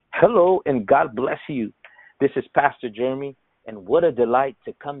Hello and God bless you. This is Pastor Jeremy, and what a delight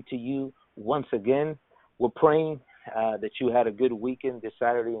to come to you once again. We're praying that you had a good weekend this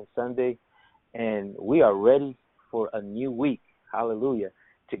Saturday and Sunday, and we are ready for a new week. Hallelujah.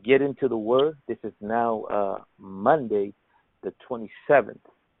 To get into the Word, this is now Monday, the 27th.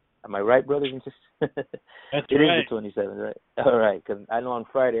 Am I right, brothers and sisters? That's It right. is the 27th, right? All right, because I know on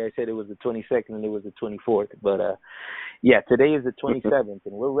Friday I said it was the 22nd and it was the 24th. But, yeah, today is the 27th,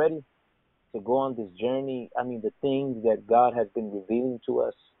 and we're ready to go on this journey. I mean, the things that God has been revealing to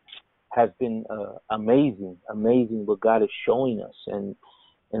us has been amazing what God is showing us. And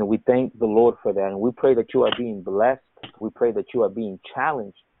we thank the Lord for that. And we pray that you are being blessed. We pray that you are being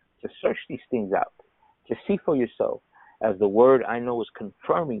challenged to search these things out, to see for yourself, as the Word I know is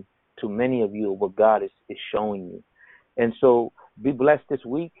confirming to many of you what God is showing you. And so be blessed this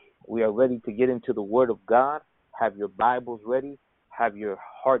week. We are ready to get into the Word of God. Have your Bibles ready. Have your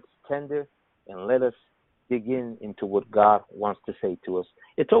hearts tender. And let us dig into what God wants to say to us.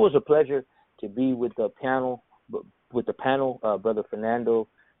 It's always a pleasure to be with the panel, Brother Fernando,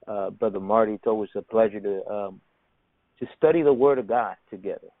 Brother Marty. It's always a pleasure to study the Word of God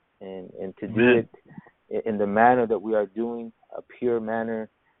together and to do it in the manner that we are doing, a pure manner,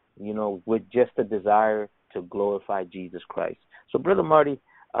 with just a desire to glorify Jesus Christ. So, Brother Marty,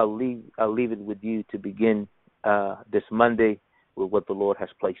 I'll leave it with you to begin this Monday with what the Lord has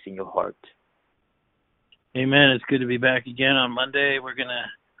placed in your heart. Amen. It's good to be back again on Monday. We're going to,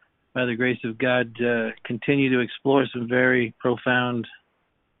 by the grace of God, continue to explore some very profound,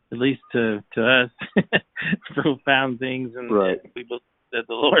 at least to us, profound things and right. that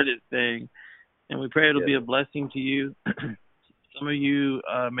the Lord is saying. And we pray it'll be a blessing to you. Some of you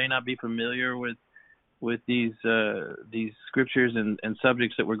may not be familiar with these scriptures and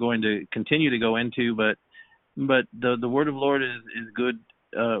subjects that we're going to continue to go into, but the word of the Lord is good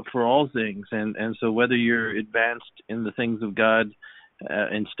for all things, and so whether you're advanced in the things of God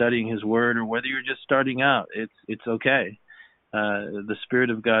and studying His Word, or whether you're just starting out, it's okay. The Spirit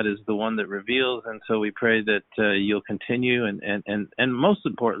of God is the one that reveals, and so we pray that you'll continue, and most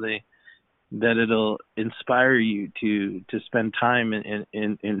importantly, that it'll inspire you to spend time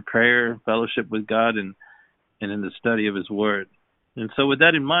in prayer, fellowship with God, and in the study of His Word. And so with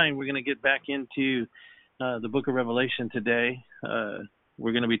that in mind, we're going to get back into the book of Revelation today.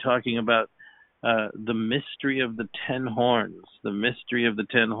 We're going to be talking about the mystery of the 10 horns,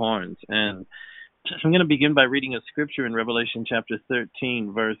 And I'm going to begin by reading a scripture in Revelation chapter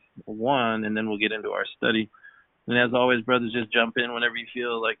 13, verse 1, and then we'll get into our study. And as always, brothers, just jump in whenever you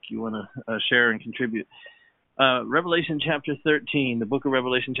feel like you want to share and contribute. Revelation chapter 13, the book of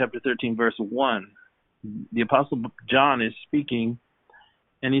Revelation chapter 13, verse 1. The Apostle John is speaking,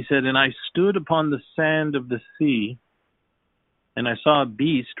 and he said, "And I stood upon the sand of the sea, and I saw a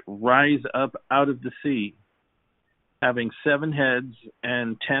beast rise up out of the sea, having 7 heads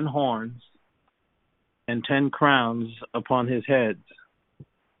and 10 horns, and 10 crowns upon his heads,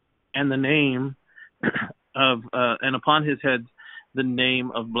 and the name and upon his heads the name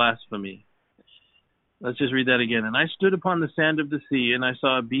of blasphemy." Let's just read that again. "And I stood upon the sand of the sea, and I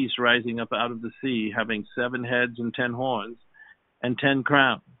saw a beast rising up out of the sea, having 7 heads and 10 horns, and 10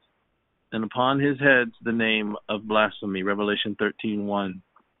 crowns, and upon his heads the name of blasphemy." Revelation 13:1.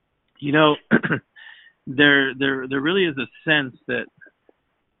 There really is a sense that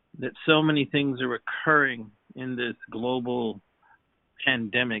so many things are occurring in this global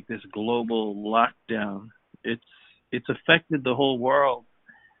pandemic, this global lockdown. It's affected the whole world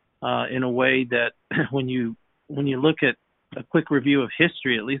in a way that when you look at a quick review of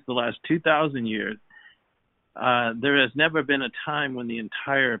history, at least the last 2,000 years, there has never been a time when the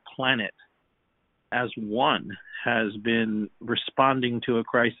entire planet as one has been responding to a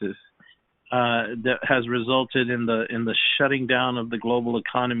crisis that has resulted in the shutting down of the global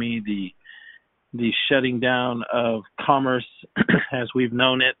economy, the shutting down of commerce as we've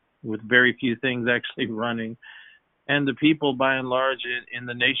known it, with very few things actually running, and the people by and large in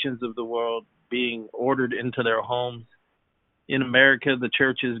the nations of the world being ordered into their homes. In America, the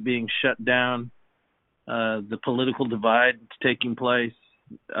churches being shut down, the political divide taking place,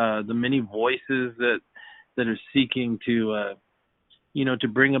 the many voices that are seeking to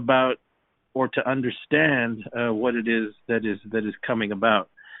bring about or to understand what it is that is coming about.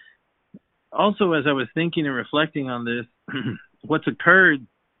 Also, as I was thinking and reflecting on this, what's occurred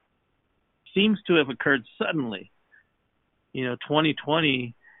seems to have occurred suddenly.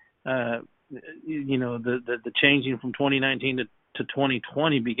 2020, the changing from 2019 to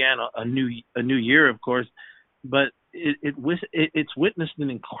 2020 began a new year, of course, but it's witnessed an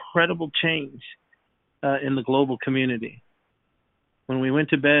incredible change in the global community. when we went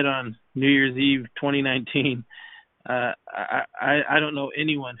to bed on New Year's Eve 2019, I don't know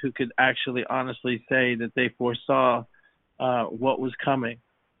anyone who could actually honestly say that they foresaw what was coming.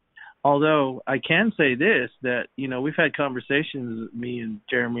 Although I can say this, that, we've had conversations, me and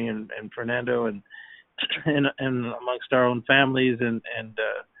Jeremy and Fernando and amongst our own families and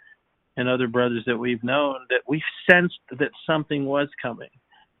other brothers that we've known, that we've sensed that something was coming.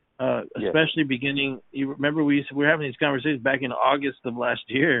 Especially beginning, you remember we were having these conversations back in August of last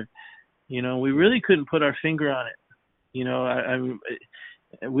year. We really couldn't put our finger on it.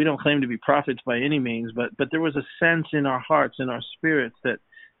 We don't claim to be prophets by any means, but there was a sense in our hearts and our spirits that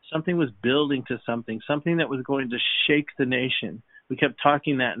something was building to something that was going to shake the nation. We kept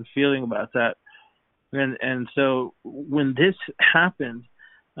talking that and feeling about that. And so when this happened,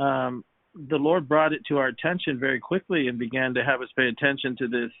 the Lord brought it to our attention very quickly and began to have us pay attention to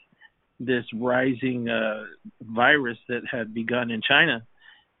this rising virus that had begun in China.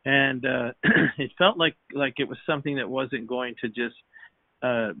 And it felt like it was something that wasn't going to just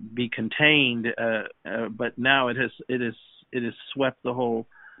be contained, but now it has swept the whole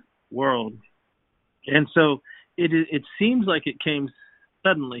world. And so it seems like it came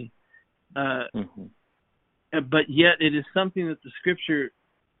suddenly, but yet it is something that the Scripture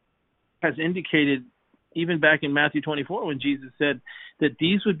has indicated even back in Matthew 24 when Jesus said that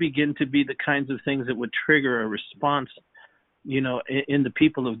these would begin to be the kinds of things that would trigger a response, in the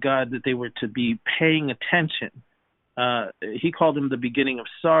people of God, that they were to be paying attention. He called them the beginning of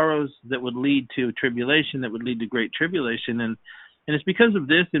sorrows that would lead to tribulation, that would lead to great tribulation. And it's because of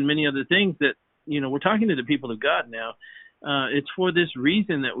this and many other things that, we're talking to the people of God now. It's for this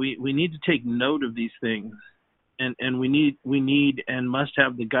reason that we need to take note of these things. And we need and must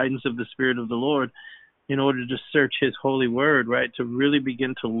have the guidance of the Spirit of the Lord in order to search His holy word, right? To really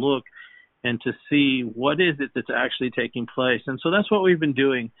begin to look and to see what is it that's actually taking place. And so that's what we've been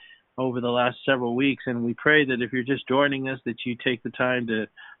doing over the last several weeks. And we pray that if you're just joining us, that you take the time to,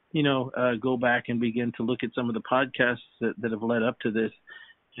 go back and begin to look at some of the podcasts that have led up to this.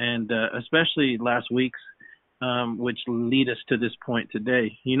 And especially last week's, which lead us to this point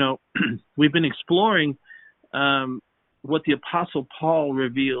today. We've been exploring what the Apostle Paul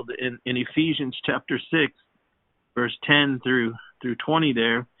revealed in Ephesians chapter 6, verse 10 through 20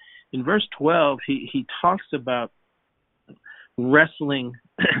 there. In verse 12, he talks about wrestling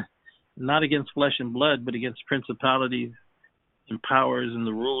not against flesh and blood, but against principalities and powers and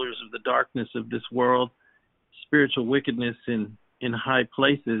the rulers of the darkness of this world, spiritual wickedness in high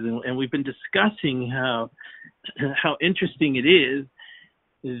places. And we've been discussing how interesting it is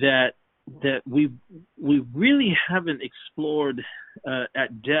that we really haven't explored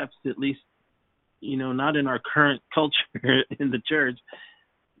at depth, at least, not in our current culture in the church,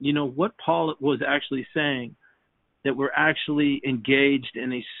 what Paul was actually saying, that we're actually engaged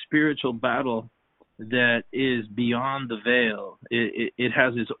in a spiritual battle that is beyond the veil. It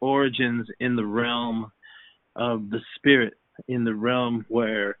has its origins in the realm of the spirit, in the realm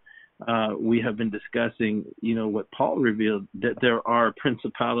where we have been discussing, what Paul revealed, that there are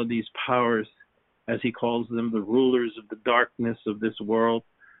principalities, powers, as he calls them, the rulers of the darkness of this world,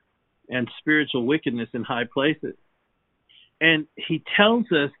 and spiritual wickedness in high places. And he tells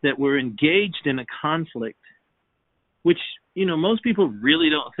us that we're engaged in a conflict, which, most people really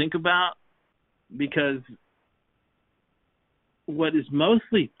don't think about, because what is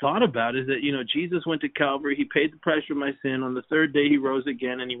mostly thought about is that, Jesus went to Calvary, he paid the price for my sin, on the third day he rose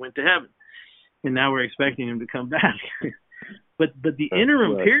again, and he went to heaven. And now we're expecting him to come back. but the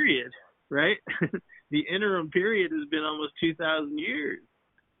interim period, right? The interim period has been almost 2,000 years.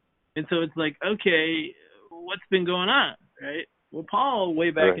 And so it's like, okay, what's been going on, right? Well, Paul,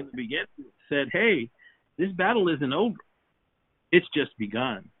 way back in the beginning, said, hey, this battle isn't over. It's just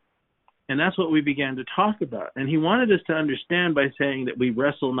begun. And that's what we began to talk about. And he wanted us to understand by saying that we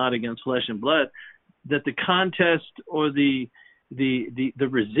wrestle not against flesh and blood, that the contest or the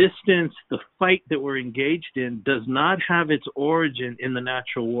resistance, the fight that we're engaged in does not have its origin in the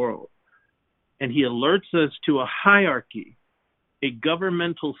natural world. And he alerts us to a hierarchy, a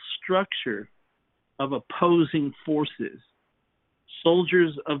governmental structure of opposing forces,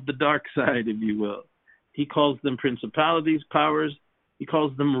 soldiers of the dark side, if you will. He calls them principalities, powers. He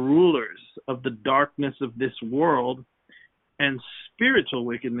calls them rulers of the darkness of this world and spiritual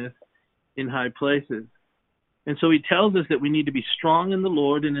wickedness in high places. And so he tells us that we need to be strong in the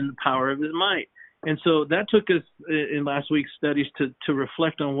Lord and in the power of his might. And so that took us in last week's studies to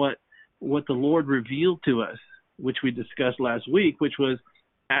reflect on what the Lord revealed to us, which we discussed last week, which was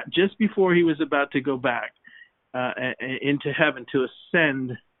just before he was about to go back into heaven, to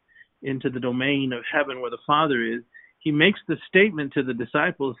ascend into the domain of heaven where the Father is. he makes the statement to the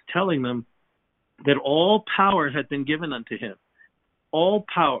disciples telling them that all power had been given unto him. All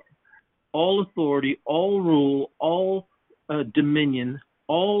power, all authority, all rule, all dominion,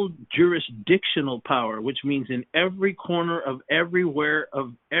 all jurisdictional power, which means in every corner of everywhere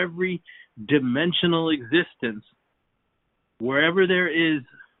of every dimensional existence, wherever there is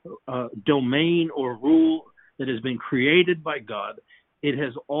a domain or rule that has been created by God, it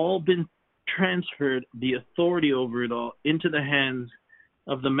has all been transferred, the authority over it all, into the hands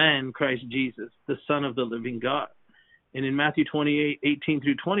of the man, Christ Jesus, the Son of the living God. And in Matthew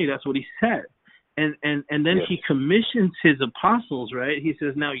 28:18-20, that's what he said. And then he commissions his apostles, right? He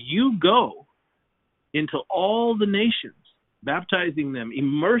says, now you go into all the nations, baptizing them,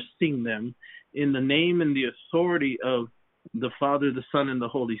 immersing them in the name and the authority of the Father, the Son, and the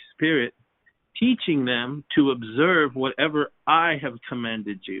Holy Spirit, teaching them to observe whatever I have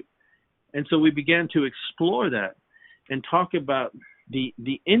commanded you. And so we began to explore that and talk about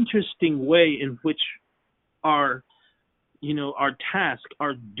the interesting way in which our task,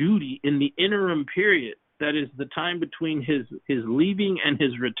 our duty in the interim period, that is the time between his leaving and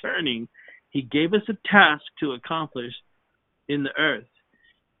his returning, he gave us a task to accomplish in the earth.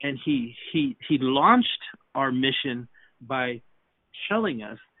 And he launched our mission by telling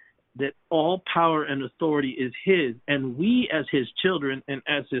us that all power and authority is his, and we as his children and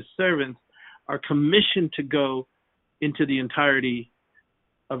as his servants are commissioned to go into the entirety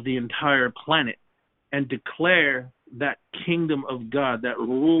of the entire planet and declare that kingdom of God, that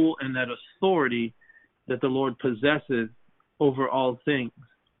rule and that authority that the Lord possesses over all things.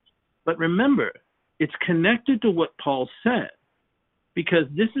 But remember, it's connected to what Paul said, because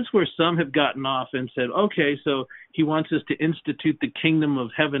this is where some have gotten off and said, okay, so he wants us to institute the kingdom of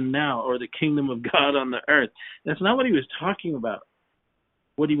heaven now, or the kingdom of God on the earth. That's not what he was talking about.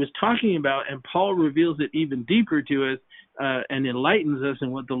 What he was talking about, and Paul reveals it even deeper to us and enlightens us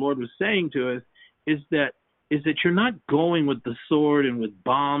in what the Lord was saying to us, is that you're not going with the sword and with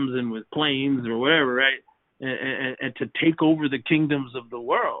bombs and with planes or whatever, right, and to take over the kingdoms of the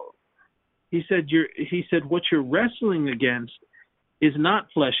world. He said what you're wrestling against is not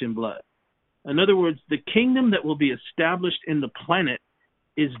flesh and blood. In other words, the kingdom that will be established in the planet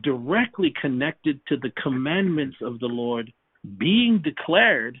is directly connected to the commandments of the Lord being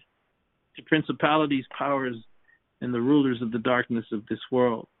declared to principalities, powers, and the rulers of the darkness of this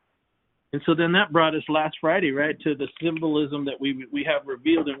world. And so then that brought us last Friday, right, to the symbolism that we have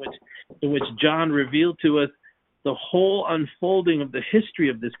revealed, in which John revealed to us the whole unfolding of the history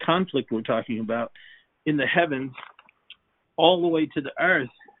of this conflict we're talking about in the heavens, all the way to the earth.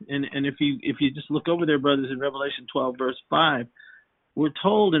 And if you just look over there, brothers, in Revelation 12, verse 5, we're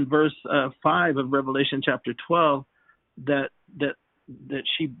told in verse 5 of Revelation chapter 12 that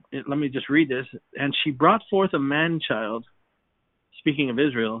she, let me just read this, and she brought forth a man-child, speaking of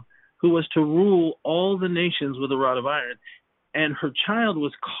Israel, who was to rule all the nations with a rod of iron, and her child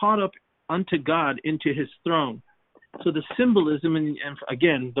was caught up unto God into his throne. So the symbolism, and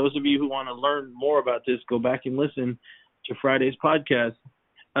again, those of you who want to learn more about this, go back and listen to Friday's podcast.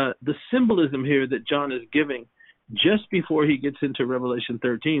 The symbolism here that John is giving just before he gets into Revelation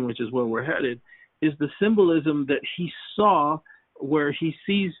 13, which is where we're headed, is the symbolism that he saw where he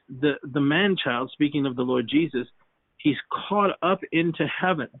sees the man-child, speaking of the Lord Jesus, he's caught up into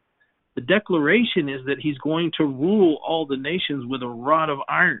heaven. The declaration is that he's going to rule all the nations with a rod of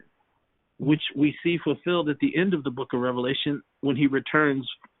iron, which we see fulfilled at the end of the book of Revelation when he returns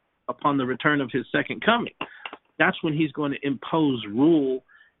upon the return of his second coming. That's when he's going to impose rule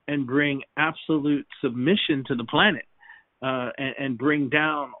and bring absolute submission to the planet and bring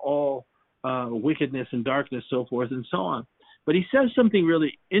down all wickedness and darkness, so forth and so on. But he says something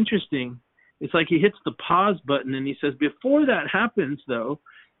really interesting. It's like he hits the pause button and he says, before that happens, though,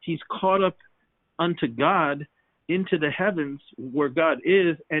 he's caught up unto God into the heavens where God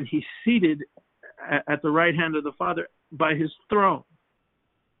is, and he's seated at the right hand of the Father by his throne.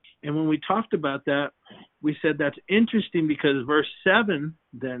 And when we talked about that, we said that's interesting because verse 7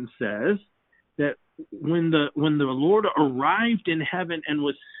 then says that when the Lord arrived in heaven and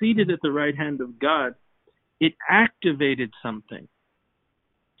was seated at the right hand of God, it activated something.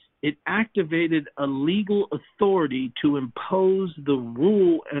 It activated a legal authority to impose the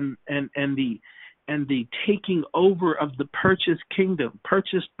rule and the taking over of the purchased kingdom,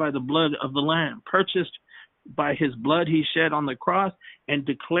 purchased by the blood of the Lamb, purchased by his blood he shed on the cross, and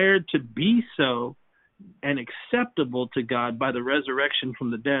declared to be so and acceptable to God by the resurrection from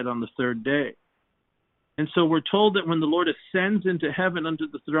the dead on the third day. And so we're told that when the Lord ascends into heaven unto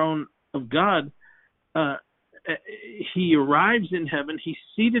the throne of God, he arrives in heaven, he's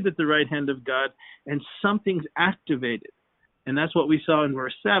seated at the right hand of God, and something's activated. And that's what we saw in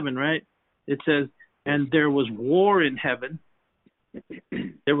verse 7, right? It says, and there was war in heaven.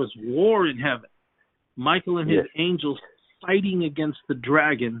 There was war in heaven. Michael and his angels fighting against the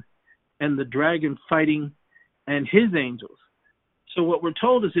dragon, and the dragon fighting and his angels. So what we're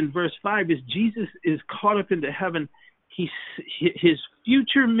told is in verse 5 is Jesus is caught up into heaven. His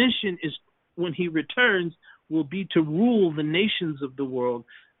future mission is, when he returns, will be to rule the nations of the world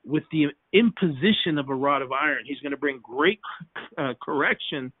with the imposition of a rod of iron. He's going to bring great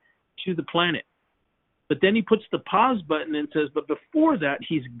correction to the planet. But then he puts the pause button and says, but before that,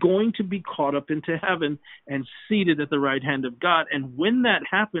 he's going to be caught up into heaven and seated at the right hand of God. And when that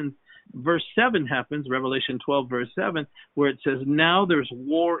happens, verse 7 happens, Revelation 12, verse 7, where it says, now there's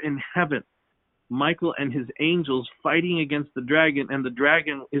war in heaven. Michael and his angels fighting against the dragon, and the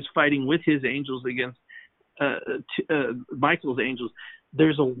dragon is fighting with his angels against Michael's angels.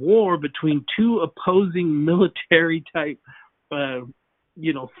 There's a war between two opposing military type,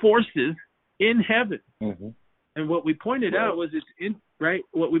 forces in heaven. Mm-hmm. And what we pointed out was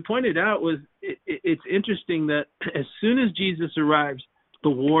it's interesting that as soon as Jesus arrives, the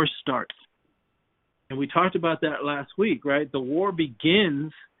war starts. And we talked about that last week, right? The war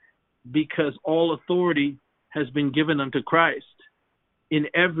begins because all authority has been given unto Christ in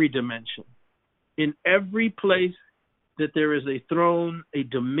every dimension. In every place that there is a throne, a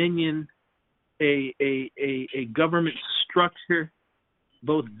dominion, a government structure,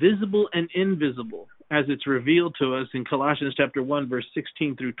 both visible and invisible, as it's revealed to us in Colossians chapter 1, verse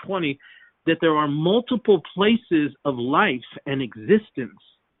 16 through 20, that there are multiple places of life and existence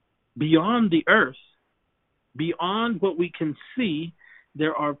beyond the earth, beyond what we can see.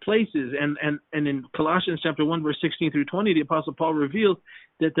 There are places, and in Colossians chapter 1, verse 16 through 20, the Apostle Paul reveals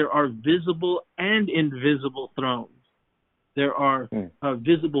that there are visible and invisible thrones. There are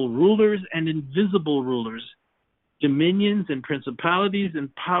visible rulers and invisible rulers, dominions and principalities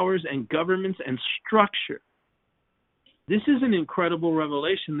and powers and governments and structure. This is an incredible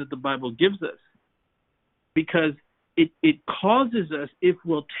revelation that the Bible gives us, because it causes us, if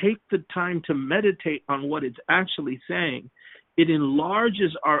we'll take the time to meditate on what it's actually saying, it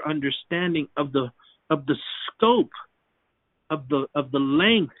enlarges our understanding of the scope, of the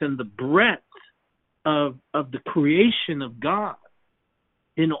length and the breadth of the creation of God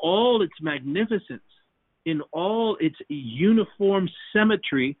in all its magnificence, in all its uniform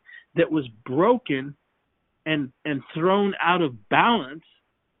symmetry that was broken and thrown out of balance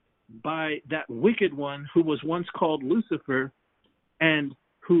by that wicked one who was once called Lucifer, and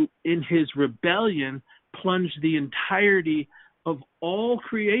who in his rebellion plunged the entirety of all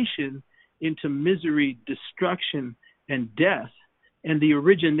creation into misery, destruction, and death. And the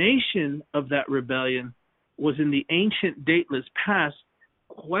origination of that rebellion was in the ancient dateless past,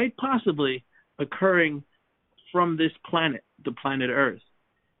 quite possibly occurring from this planet, the planet Earth.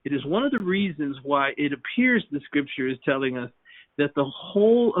 It is one of the reasons why it appears the scripture is telling us that the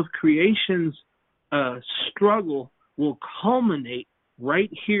whole of creation's struggle will culminate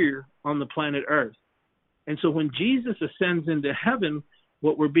right here on the planet Earth. And so when Jesus ascends into heaven,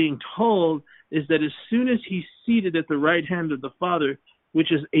 what we're being told is that as soon as he's seated at the right hand of the Father,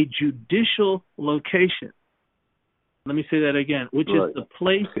 which is a judicial location, let me say that again, which is the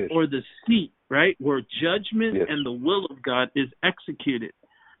place or the seat, right, where judgment and the will of God is executed.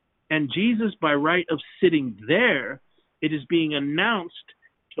 And Jesus, by right of sitting there, it is being announced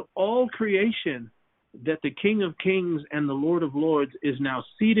to all creation that the King of Kings and the Lord of Lords is now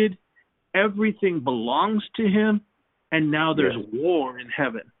seated. Everything belongs to him, and now there's war in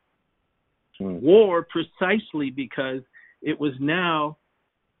heaven. War precisely because it was now,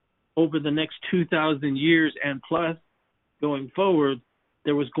 over the next 2,000 years and plus going forward,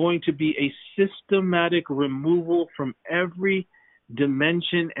 there was going to be a systematic removal from every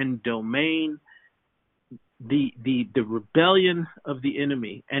dimension and domain, the rebellion of the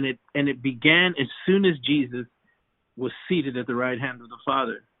enemy, and it began as soon as Jesus was seated at the right hand of the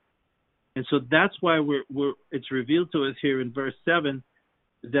Father. And so that's why it's revealed to us here in verse 7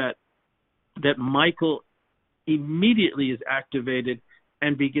 that Michael immediately is activated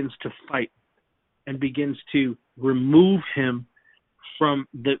and begins to fight and begins to remove him from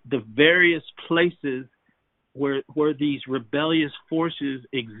the various places where these rebellious forces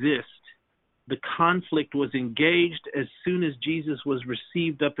exist. The conflict was engaged as soon as Jesus was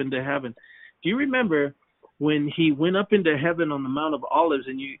received up into heaven. Do you remember when he went up into heaven on the Mount of Olives,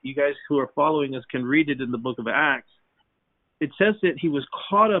 and you guys who are following us can read it in the book of Acts, it says that he was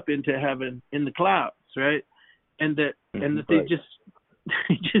caught up into heaven in the clouds, right? And that they just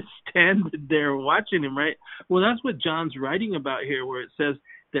he just standing there watching him, right? Well, that's what John's writing about here, where it says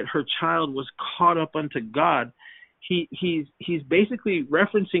that her child was caught up unto God. He's basically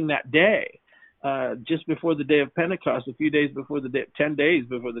referencing that day, just before the day of Pentecost, a few days before 10 days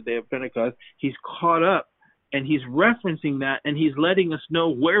before the day of Pentecost. He's caught up, and he's referencing that, and he's letting us know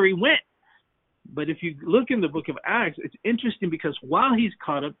where he went. But if you look in the book of Acts, it's interesting because while he's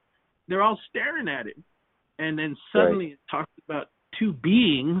caught up, they're all staring at him. And then suddenly It talks about two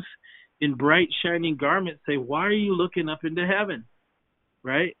beings in bright, shining garments say, "Why are you looking up into heaven?"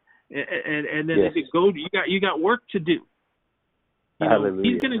 Right? And then they say, "Go, you got work to do."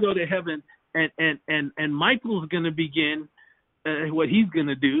 He's going to go to heaven, and Michael's going to begin what he's going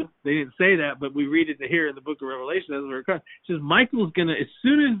to do. They didn't say that, but we read it here in the book of Revelation. That's where it comes. It says Michael's going to, as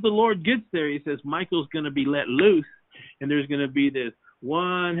soon as the Lord gets there, he says Michael's going to be let loose, and there's going to be this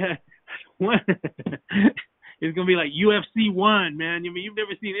one. It's going to be like UFC 1, man. I mean, you've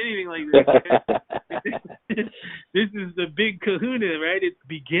never seen anything like this. This is the big kahuna, right? It's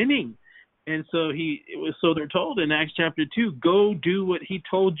beginning. And so they're told in Acts chapter 2, go do what he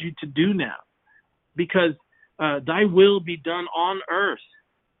told you to do now, because thy will be done on earth,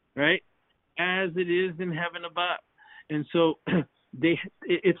 right, as it is in heaven above. And so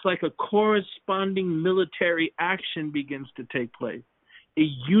it's like a corresponding military action begins to take place. A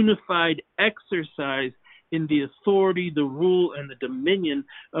unified exercise in the authority, the rule, and the dominion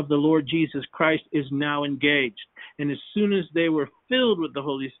of the Lord Jesus Christ is now engaged. And as soon as they were filled with the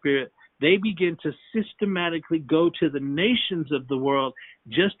Holy Spirit, they begin to systematically go to the nations of the world,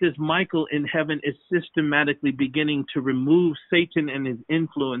 just as Michael in heaven is systematically beginning to remove Satan and his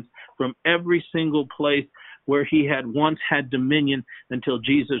influence from every single place where he had once had dominion, until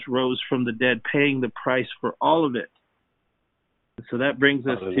Jesus rose from the dead, paying the price for all of it. So that brings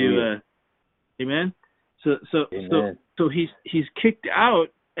us to, amen. So he's kicked out,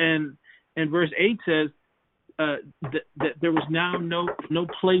 and verse 8 says that there was now no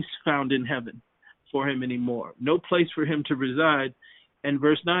place found in heaven for him anymore, no place for him to reside. And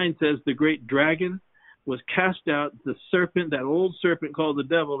verse 9 says the great dragon was cast out, the serpent, that old serpent called the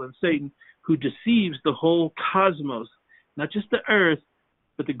devil and Satan, who deceives the whole cosmos, not just the earth,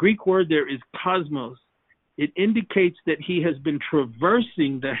 but the Greek word there is cosmos. It indicates that he has been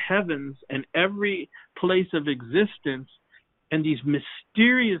traversing the heavens and every place of existence, and these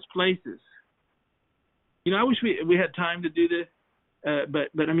mysterious places. I wish we had time to do this,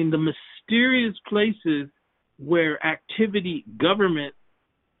 but I mean the mysterious places where activity, government,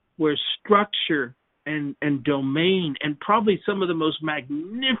 where structure and domain, and probably some of the most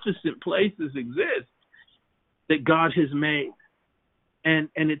magnificent places exist that God has made. And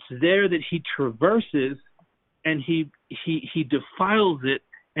it's there that he traverses, and he defiles it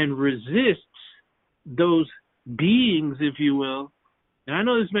and resists those beings, if you will. And I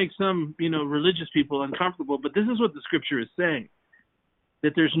know this makes some, religious people uncomfortable, but this is what the scripture is saying,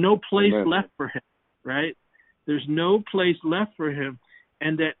 that there's no place left for him, right? There's no place left for him,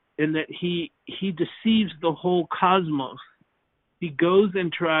 and that he deceives the whole cosmos. He goes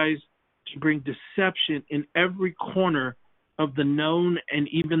and tries to bring deception in every corner of the known and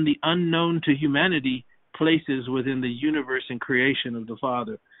even the unknown to humanity places within the universe and creation of the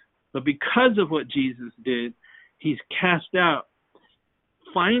Father. But because of what Jesus did, he's cast out,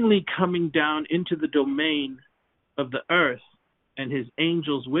 finally coming down into the domain of the earth, and his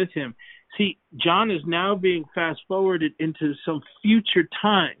angels with him. See, John is now being fast forwarded into some future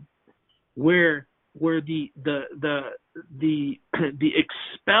time where the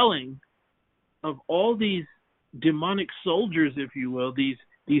expelling of all these demonic soldiers, if you will, these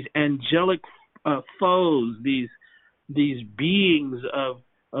angelic foes, these beings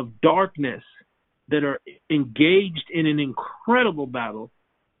of darkness that are engaged in an incredible battle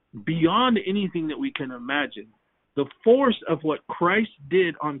beyond anything that we can imagine. The force of what Christ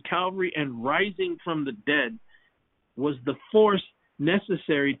did on Calvary and rising from the dead was the force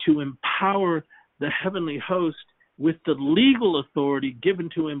necessary to empower the heavenly host with the legal authority given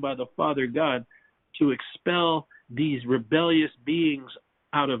to him by the Father God to expel these rebellious beings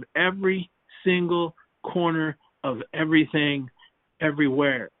out of every single corner of everything,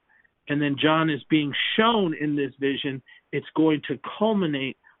 everywhere. And then John is being shown in this vision, it's going to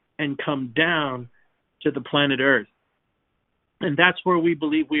culminate and come down to the planet Earth. And that's where we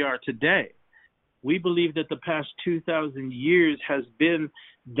believe we are today. We believe that the past 2,000 years has been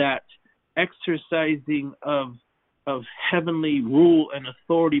that exercising of heavenly rule and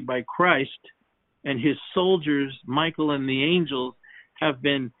authority by Christ, and his soldiers, Michael and the angels, have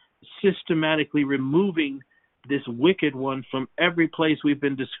been systematically removing this wicked one from every place we've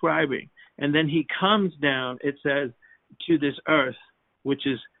been describing. And then he comes down, it says, to this earth, which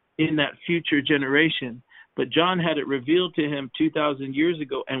is in that future generation. But John had it revealed to him 2,000 years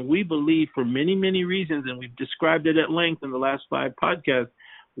ago, and we believe for many, many reasons, and we've described it at length in the last 5 podcasts,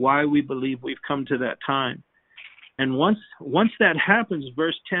 why we believe we've come to that time. And once that happens,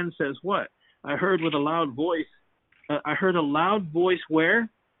 verse 10 says what? I heard a loud voice where?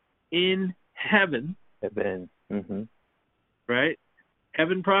 In heaven. Heaven. Mm-hmm. Right?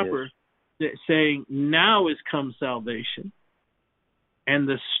 Heaven proper, yes. Saying, now is come salvation and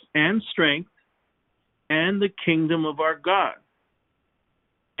strength and the kingdom of our God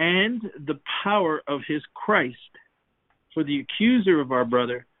and the power of his Christ. For the accuser of our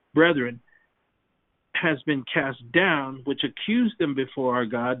brethren has been cast down, which accused them before our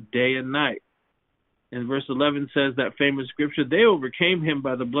God day and night. And verse 11 says that famous scripture, they overcame him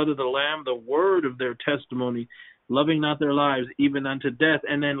by the blood of the Lamb, the word of their testimony, loving not their lives even unto death.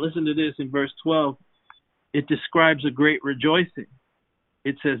 And then listen to this in verse 12. It describes a great rejoicing.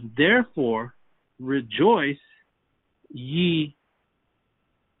 It says, therefore, rejoice, ye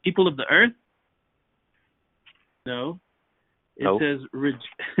people of the earth. No. It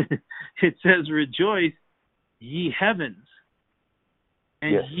says, rejoice, ye heavens,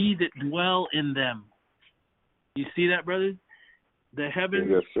 and ye that dwell in them. You see that, brothers? The heavens,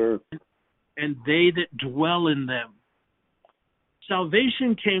 yes, sir. And they that dwell in them.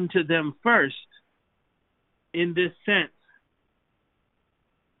 Salvation came to them first in this sense.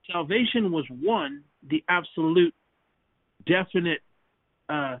 Salvation was one, the absolute, definite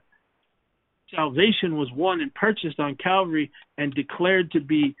salvation was won and purchased on Calvary and declared to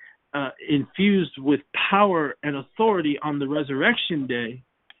be infused with power and authority on the resurrection day.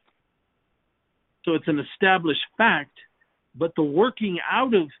 So it's an established fact, but the working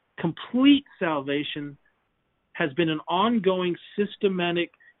out of complete salvation has been an ongoing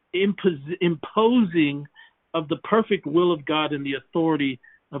systematic imposing of the perfect will of God and the authority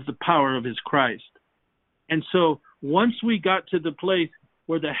of the power of his Christ. And so once we got to the place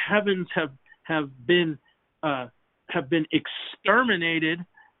where the heavens have been exterminated,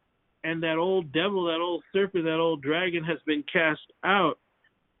 and that old devil, that old serpent, that old dragon has been cast out,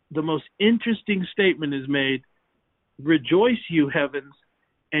 the most interesting statement is made, rejoice, you heavens,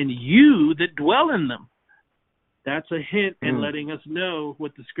 and you that dwell in them. That's a hint and letting us know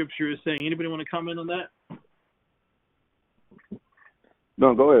what the scripture is saying. Anybody want to comment on that?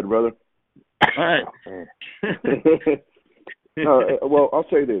 No, go ahead, brother. All right. No, well, I'll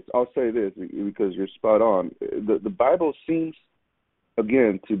say this because you're spot on. The Bible seems,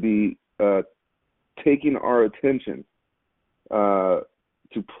 again, to be taking our attention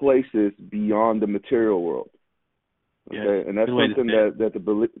to places beyond the material world. Okay, yes, and that's something that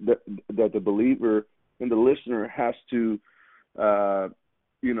the believer and the listener has to, I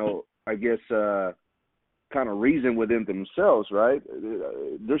guess, kind of reason within themselves, right?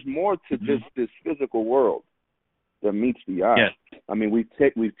 There's more to just this physical world that meets the eye. Yes. I mean, we've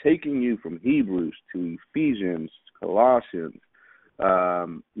taken you from Hebrews to Ephesians, Colossians,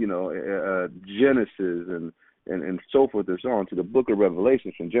 Genesis, and so forth and so on, to the book of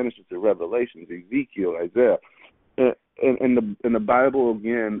Revelation, from Genesis to Revelation, Ezekiel, Isaiah. And the Bible,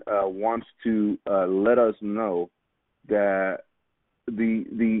 again, wants to let us know that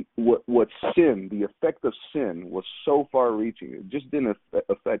what sin, the effect of sin, was so far-reaching. It just didn't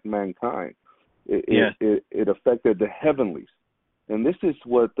affect mankind. It affected the heavenlies. And this is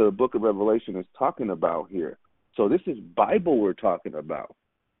what the book of Revelation is talking about here. So this is Bible we're talking about.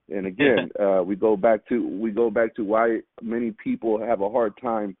 And again, we go back to why many people have a hard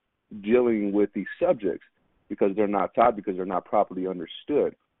time dealing with these subjects, because they're not taught, because they're not properly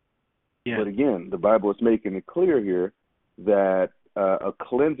understood. Yeah. But again, the Bible is making it clear here that a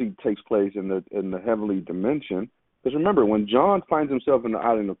cleansing takes place in the heavenly dimension. Because remember, when John finds himself in the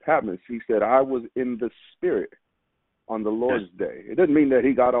island of Patmos, he said, I was in the Spirit on the Lord's day. It doesn't mean that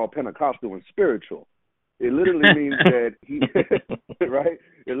he got all Pentecostal and spiritual. It literally means that he, right?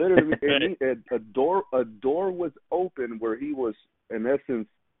 It literally means a door was open where he was, in essence,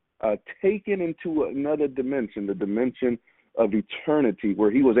 taken into another dimension, the dimension of eternity,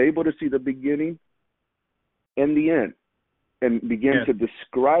 where he was able to see the beginning and the end, and begin to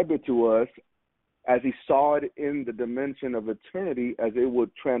describe it to us as he saw it in the dimension of eternity, as it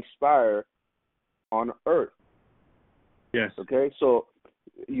would transpire on earth. Yes. Okay, so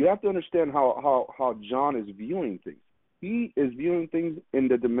you have to understand how John is viewing things. He is viewing things in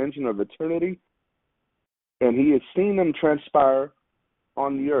the dimension of eternity, and he is seeing them transpire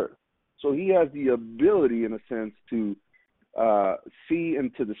on the earth. So he has the ability, in a sense, to see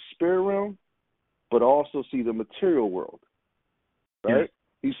into the spirit realm, but also see the material world. Right? Yes.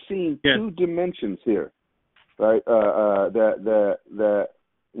 He's seeing two dimensions here. right? That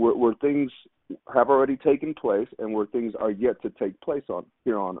where things have already taken place and where things are yet to take place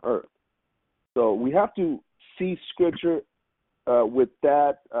here on earth. So we have to see Scripture with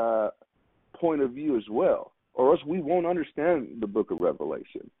that point of view as well, or else we won't understand the book of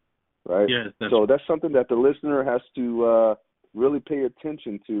Revelation, right? Yes, that's something that the listener has to really pay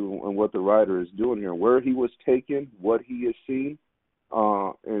attention to, and what the writer is doing here, where he was taken, what he is seeing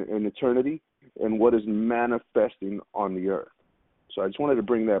in eternity, and what is manifesting on the earth. So I just wanted to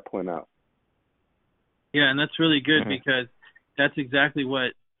bring that point out. Yeah, and that's really good, because that's exactly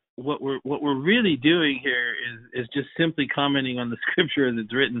what we're really doing here is just simply commenting on the Scripture as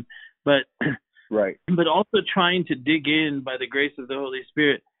it's written, but right, but also trying to dig in by the grace of the Holy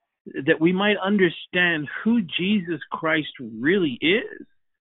Spirit, that we might understand who Jesus Christ really is.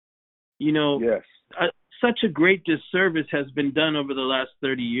 You know, yes. Such a great disservice has been done over the last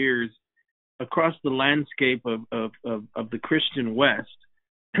 30 years across the landscape of the Christian West,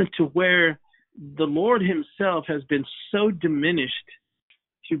 to where the Lord himself has been so diminished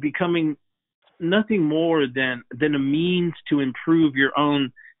to becoming nothing more than a means to improve your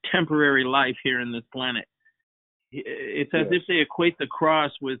own temporary life here in this planet. It's as if they equate the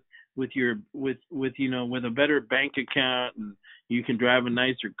cross with a better bank account, and you can drive a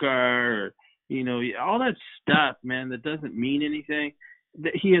nicer car, or all that stuff, man, that doesn't mean anything.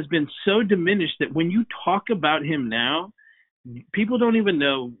 That he has been so diminished that when you talk about him now, people don't even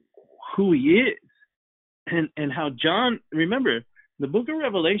know who he is. And how John, remember, the book of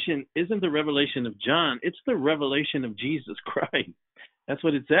Revelation isn't the revelation of John, it's the revelation of Jesus Christ. That's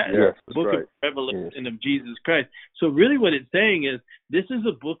what it says. Yes, the book of Revelation of Jesus Christ. So really what it's saying is, this is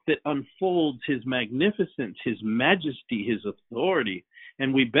a book that unfolds his magnificence, his majesty, his authority,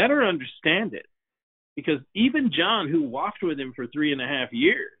 and we better understand it. Because even John, who walked with him for 3.5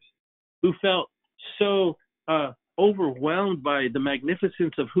 years, who felt so overwhelmed by the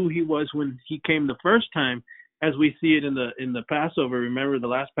magnificence of who he was when he came the first time, as we see it in the Passover. Remember the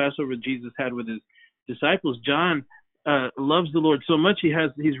last Passover Jesus had with his disciples. John loves the Lord so much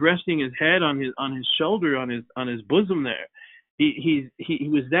he's resting his head on his shoulder, on his bosom there. He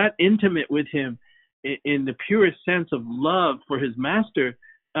was that intimate with him in the purest sense of love for his master.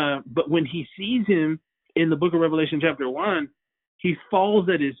 But when he sees him in the book of Revelation chapter 1, he falls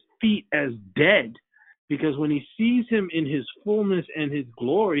at his feet as dead, because when he sees him in his fullness and his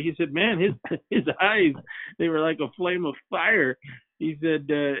glory, he said, man, his eyes, they were like a flame of fire. He said,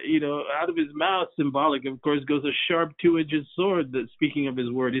 out of his mouth, symbolic, of course, goes a sharp 2-edged sword, that speaking of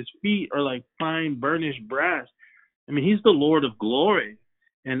his word. His feet are like fine burnished brass. I mean, he's the Lord of glory.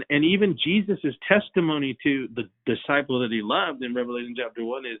 And even Jesus' testimony to the disciple that he loved in Revelation chapter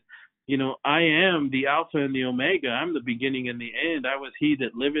 1 is, I am the Alpha and the Omega. I'm the beginning and the end. I was he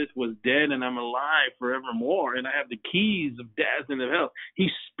that liveth, was dead, and I'm alive forevermore. And I have the keys of death and of hell.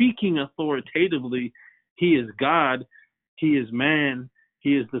 He's speaking authoritatively. He is God. He is man.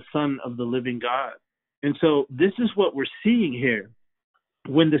 He is the Son of the living God. And so this is what we're seeing here.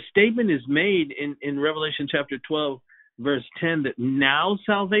 When the statement is made in Revelation chapter 12, verse 10, that now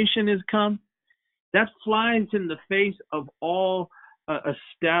salvation is come, that flies in the face of all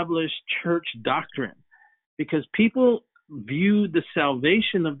established church doctrine, because people view the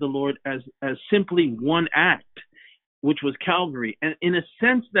salvation of the Lord as simply one act, which was Calvary. And in a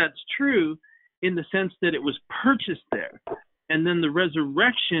sense, that's true, in the sense that it was purchased there, and then the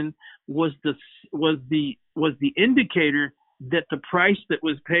resurrection was the indicator that the price that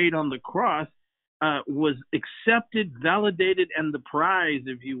was paid on the cross was accepted, validated, and the prize,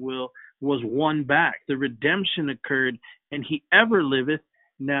 if you will, was won back. The redemption occurred, and he ever liveth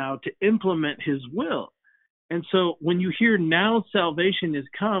now to implement his will. And so when you hear now salvation is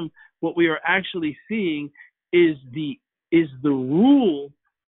come, what we are actually seeing is the rule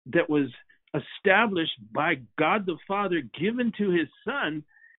that was established by God the Father, given to his Son,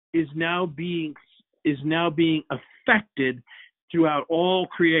 is now being affected throughout all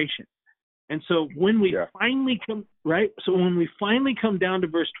creation. And so when we finally come, right? So when we finally come down to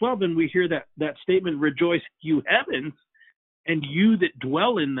verse 12 and we hear that statement, rejoice, you heavens, and you that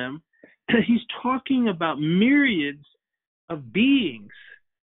dwell in them, he's talking about myriads of beings.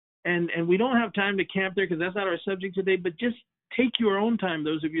 And we don't have time to camp there because that's not our subject today, but just take your own time,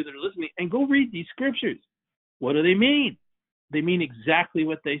 those of you that are listening, and go read these scriptures. What do they mean? They mean exactly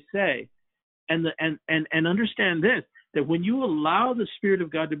what they say. And understand this, that when you allow the Spirit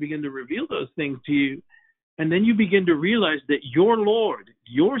of God to begin to reveal those things to you, and then you begin to realize that your Lord,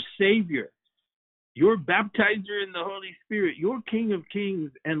 your Savior, your baptizer in the Holy Spirit, your King of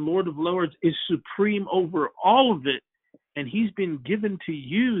Kings and Lord of Lords is supreme over all of it, and he's been given to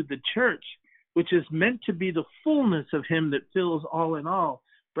you, the church, which is meant to be the fullness of him that fills all in all.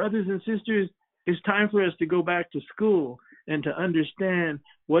 Brothers and sisters, it's time for us to go back to school and to understand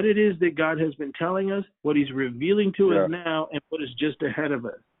what it is that God has been telling us, what he's revealing to us now, and what is just ahead of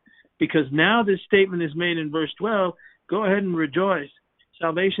us. Because now this statement is made in verse 12, go ahead and rejoice.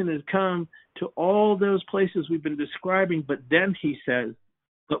 Salvation has come to all those places we've been describing, but then he says,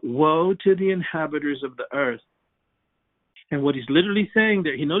 but woe to the inhabitants of the earth. And what he's literally saying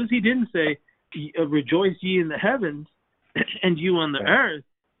there, notice he didn't say, rejoice ye in the heavens and you on the earth,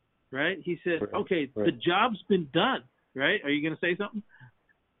 right? He said, the job's been done, right? Are you going to say something?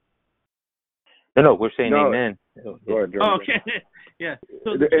 No, we're saying amen. Go ahead, okay. Yeah.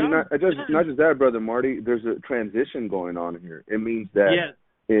 So and not just that, Brother Marty, there's a transition going on here. It means that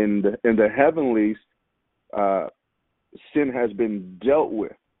in the heavenlies, sin has been dealt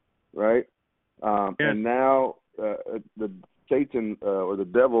with, right? And now the Satan or the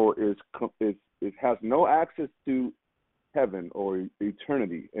devil has no access to heaven or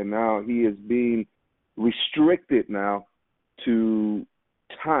eternity, and now he is being restricted now to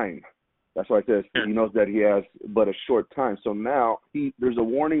time. That's why it says he knows that he has but a short time. So now there's a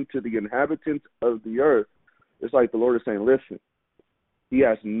warning to the inhabitants of the earth. It's like the Lord is saying, listen, he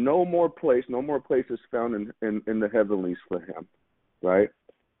has no more places found in the heavenlies for him, right?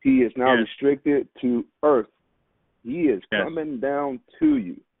 He is now restricted to earth. He is coming down to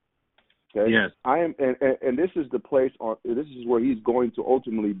you. Okay? Yes. I am, and this is the place this is where he's going to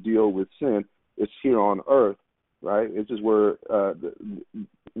ultimately deal with sin. It's here on earth, right? This is where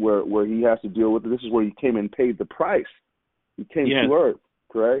he has to deal with it. This is where he came and paid the price. He came to earth,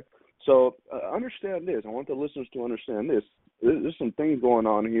 correct? So understand this. I want the listeners to understand this. There's some things going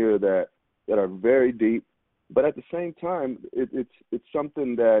on here that are very deep, but at the same time, it's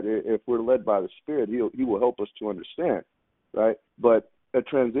something that if we're led by the Spirit, he will help us to understand, right? But a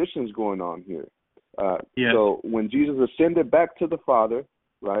transition is going on here. So when Jesus ascended back to the Father,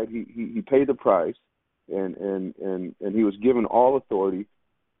 right, he paid the price, and he was given all authority.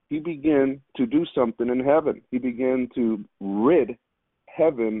 He began to do something in heaven. He began to rid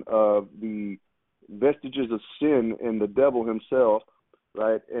heaven of the vestiges of sin and the devil himself,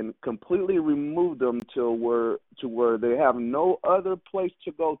 right, and completely remove them to where they have no other place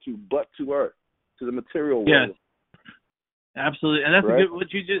to go to but to earth, to the material world. Yes, absolutely. And that's a good,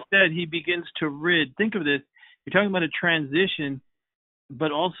 what you just said. He begins to rid. Think of this. You're talking about a transition,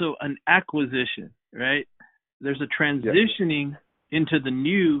 but also an acquisition, right? There's a transitioning into the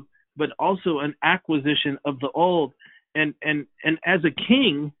new, but also an acquisition of the old. And as a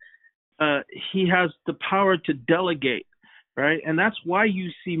king, he has the power to delegate, right? And that's why you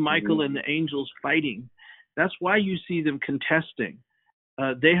see Michael and the angels fighting. That's why you see them contesting.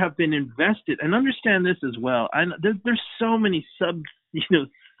 They have been invested. And understand this as well. There's so many subsets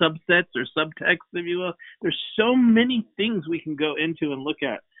or subtexts, if you will. There's so many things we can go into and look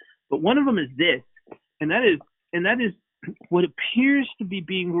at. But one of them is this, and that is what appears to be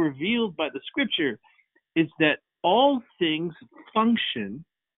being revealed by the Scripture is that all things function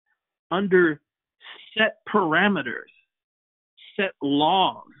under set parameters, set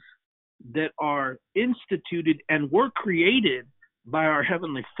laws that are instituted and were created by our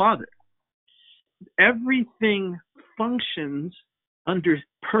Heavenly Father. Everything functions under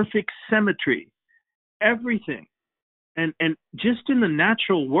perfect symmetry. Everything. And just in the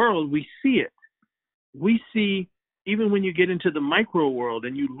natural world, we see it. We see, even when you get into the micro world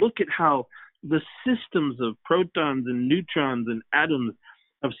and you look at how the systems of protons and neutrons and atoms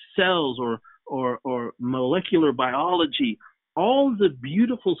of cells or molecular biology, all the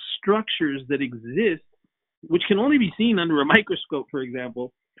beautiful structures that exist, which can only be seen under a microscope, for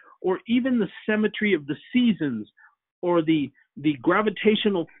example, or even the symmetry of the seasons or the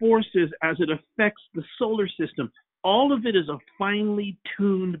gravitational forces as it affects the solar system. All of it is a finely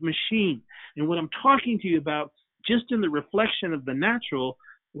tuned machine. And what I'm talking to you about, just in the reflection of the natural,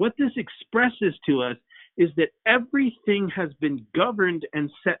 what this expresses to us is that everything has been governed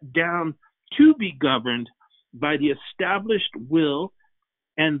and set down to be governed by the established will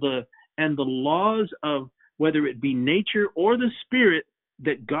and the laws of whether it be nature or the spirit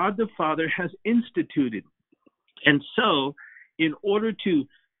that God the Father has instituted. And so, in order to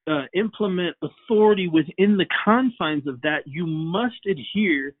implement authority within the confines of that, you must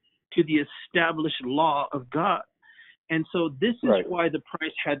adhere to the established law of God. And so this is why the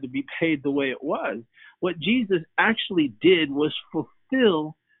price had to be paid the way it was. What Jesus actually did was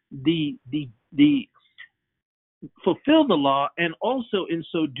fulfill the law, and also in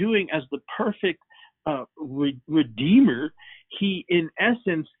so doing, as the perfect redeemer, he in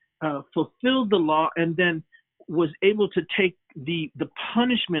essence fulfilled the law and then was able to take the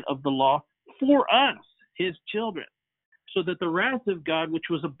punishment of the law for us, his children, so that the wrath of God, which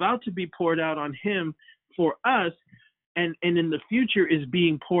was about to be poured out on him for us, and in the future is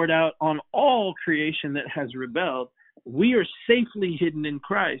being poured out on all creation that has rebelled, we are safely hidden in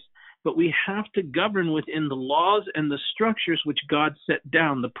Christ. But we have to govern within the laws and the structures which God set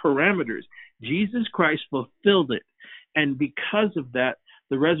down, the parameters. Jesus Christ fulfilled it. And because of that,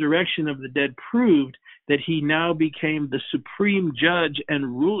 the resurrection of the dead proved that he now became the supreme judge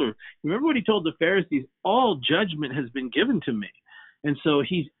and ruler. Remember what he told the Pharisees? All judgment has been given to me. And so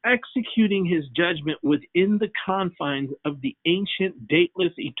he's executing his judgment within the confines of the ancient,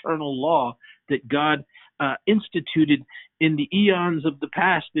 dateless, eternal law that God instituted in the eons of the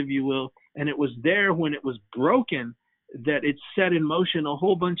past, if you will. And it was there when it was broken that it set in motion a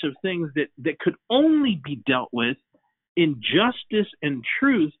whole bunch of things that could only be dealt with in justice and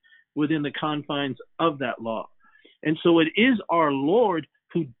truth within the confines of that law. And so it is our Lord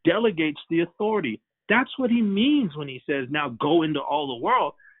who delegates the authority. That's what he means when he says, now go into all the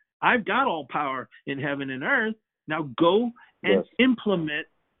world. I've got all power in heaven and earth. Now go and implement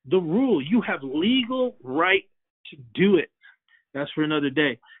the rule. You have legal right to do it. That's for another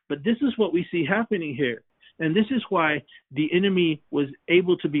day. But this is what we see happening here. And this is why the enemy was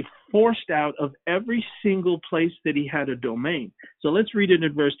able to be forced out of every single place that he had a domain. So let's read it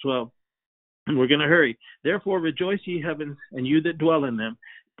in verse 12. And we're going to hurry. Therefore rejoice, ye heavens, and you that dwell in them.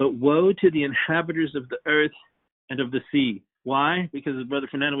 But woe to the inhabitants of the earth and of the sea. Why? Because as Brother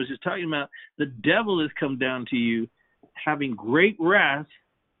Fernando was just talking about, the devil has come down to you having great wrath.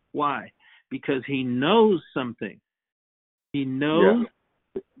 Why? Because he knows something. He knows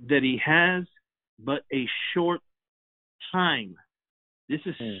that he has but a short time. This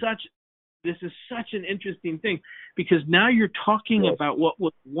is such an interesting thing, because now you're talking about what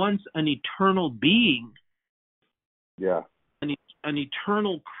was once an eternal being. Yeah. An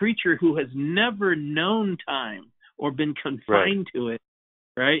eternal creature who has never known time or been confined to it,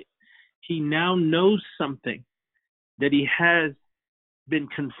 right? He now knows something, that he has been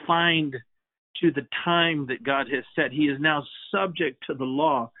confined to the time that God has set. He is now subject to the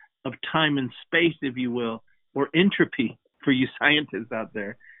law of time and space, if you will, or entropy for you scientists out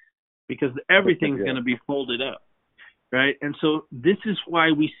there, because everything's going to be folded up, right? And so this is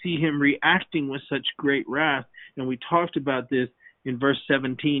why we see him reacting with such great wrath. And we talked about this in verse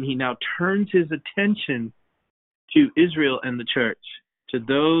 17. He now turns his attention to Israel and the church, to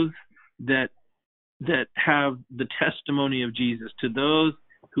those that have the testimony of Jesus, to those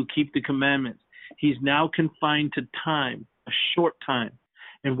who keep the commandments. He's now confined to time, a short time.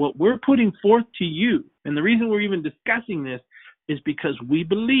 And what we're putting forth to you, and the reason we're even discussing this, is because we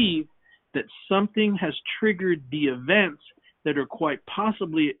believe that something has triggered the events that are quite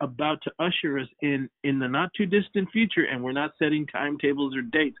possibly about to usher us in the not too distant future. And we're not setting timetables or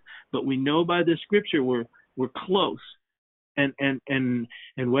dates, but we know by the scripture we're close. And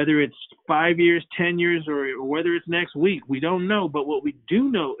whether it's 5 years, 10 years, or whether it's next week, we don't know. But what we do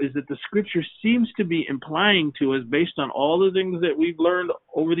know is that the scripture seems to be implying to us, based on all the things that we've learned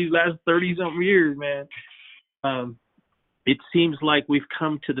over these last 30-something years, man, it seems like we've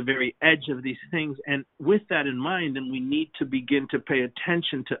come to the very edge of these things. And with that in mind, then we need to begin to pay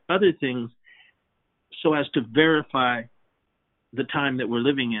attention to other things so as to verify the time that we're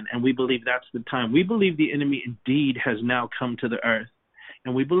living in. And we believe that's the time. We believe the enemy indeed has now come to the earth.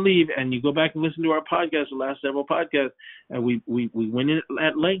 And we believe, and you go back and listen to our podcast, the last several podcasts, and we went in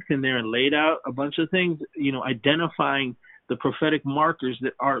at length in there and laid out a bunch of things, identifying the prophetic markers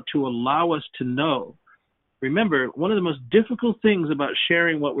that are to allow us to know. Remember, one of the most difficult things about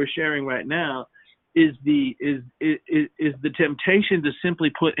sharing what we're sharing right now is the temptation to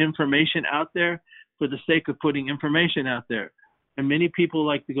simply put information out there for the sake of putting information out there. And many people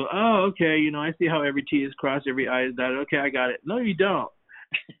like to go, oh, okay, I see how every T is crossed, every I is dotted. Okay, I got it. No, you don't.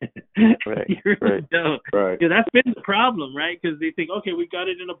 Right. You really don't. Right. Yeah, that's been the problem, right? Because they think, okay, we've got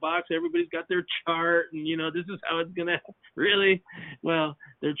it in a box. Everybody's got their chart, and this is how it's gonna. Really? Well,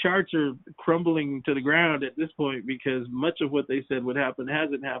 their charts are crumbling to the ground at this point, because much of what they said would happen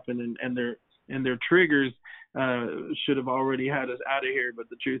hasn't happened, and their triggers should have already had us out of here. But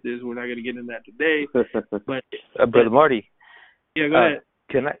the truth is, we're not going to get into that today. But Brother Marty. Yeah, go ahead.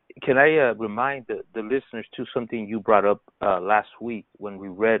 Can I remind the listeners to something you brought up last week when we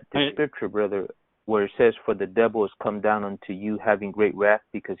read the scripture, brother, where it says, "For the devil has come down unto you, having great wrath,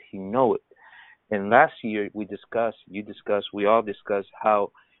 because he know it." And last year we all discussed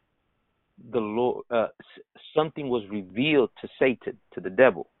how the Lord, something was revealed to Satan, to the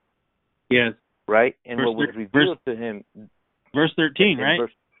devil. Yes. Right, and what was revealed to him. Verse 13, right?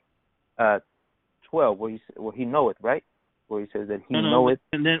 Verse 12, where he know it, right? Where he says that he know it.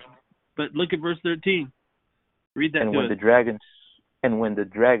 And then But look at verse 13. Read that. And when the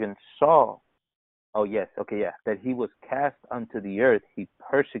dragon saw, that he was cast unto the earth, he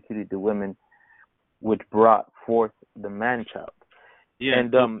persecuted the women which brought forth the man child. Yeah.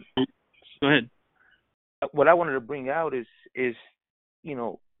 And go ahead. What I wanted to bring out is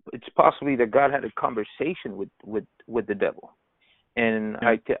it's possibly that God had a conversation with the devil. And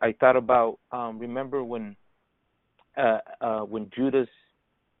I thought about remember when Judas,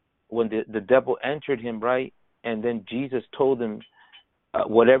 when the devil entered him, right? And then Jesus told him,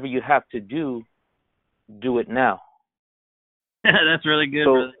 whatever you have to do it now. That's really good,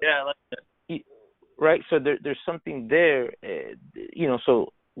 brother. Yeah, I like that. Right? So there's something there,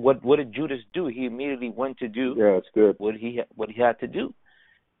 so what did Judas do? He immediately went to do that's good. what he had to do.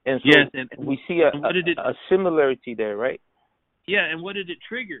 And so yes, and we see a similarity there, right? Yeah, and what did it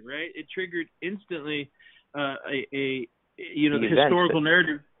trigger, right? It triggered instantly the historical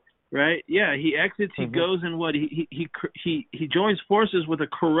narrative, right? Yeah, he exits, he goes, and what he joins forces with a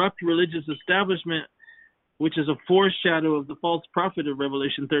corrupt religious establishment, which is a foreshadow of the false prophet of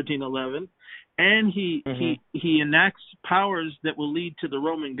Revelation 13:11, and he enacts powers that will lead to the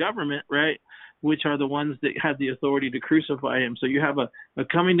Roman government, right? Which are the ones that have the authority to crucify him. So you have a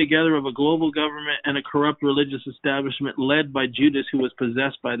coming together of a global government and a corrupt religious establishment led by Judas, who was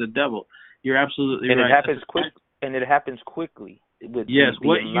possessed by the devil. You're absolutely right. And it happens quickly. With what the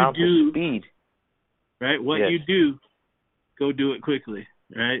you amount do, of speed. Right? What you do, go do it quickly,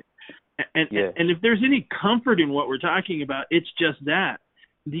 right? And if there's any comfort in what we're talking about, it's just that.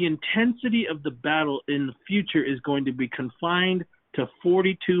 The intensity of the battle in the future is going to be confined to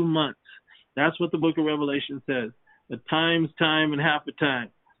 42 months. That's what the book of Revelation says. A time's time and half a time.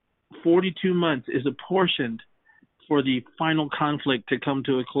 42 months is apportioned for the final conflict to come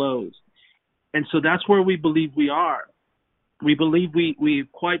to a close. And so that's where we believe we are. We believe we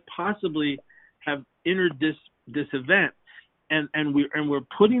quite possibly have entered this event. And we're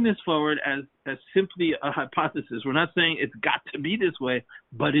putting this forward as simply a hypothesis. We're not saying it's got to be this way,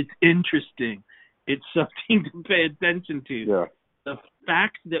 but it's interesting. It's something to pay attention to. Yeah. The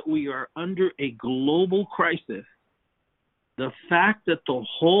fact that we are under a global crisis, the fact that the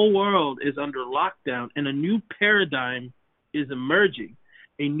whole world is under lockdown and a new paradigm is emerging,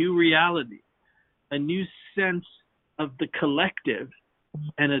 a new reality, a new sense of the collective,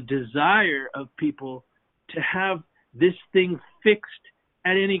 and a desire of people to have this thing fixed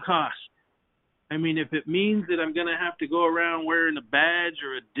at any cost. I mean, if it means that I'm going to have to go around wearing a badge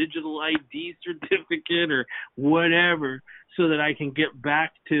or a digital ID certificate or whatever so that I can get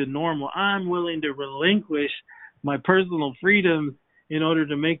back to normal, I'm willing to relinquish my personal freedoms in order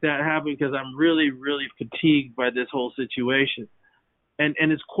to make that happen, because I'm really, really fatigued by this whole situation. And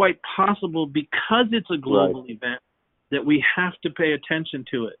it's quite possible, because it's a global event, that we have to pay attention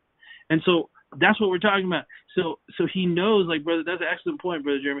to it. And so that's what we're talking about. So he knows, like, brother, that's an excellent point,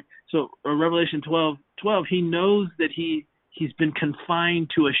 Brother Jeremy. So Revelation 12, he knows that he's been confined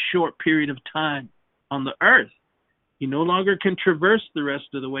to a short period of time on the earth. He no longer can traverse the rest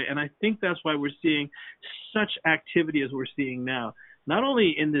of the way. And I think that's why we're seeing such activity as we're seeing now, not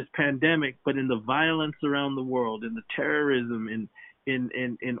only in this pandemic, but in the violence around the world, in the terrorism,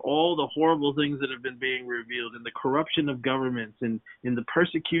 in all the horrible things that have been being revealed, in the corruption of governments, and in the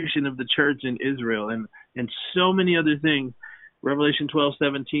persecution of the church in Israel, and so many other things. Revelation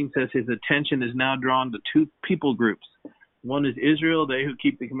 12:17 says his attention is now drawn to two people groups. One is Israel, they who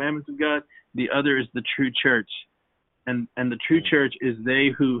keep the commandments of God. The other is the true church. And the true church is they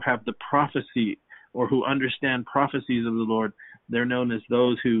who have the prophecy, or who understand prophecies of the Lord. They're known as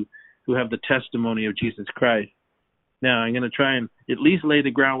those who have the testimony of Jesus Christ. Now, I'm going to try and at least lay the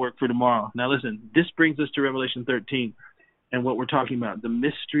groundwork for tomorrow. Now, listen, this brings us to Revelation 13 and what we're talking about, the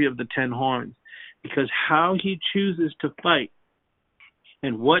mystery of the 10 horns, because how he chooses to fight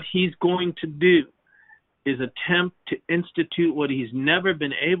and what he's going to do is attempt to institute what he's never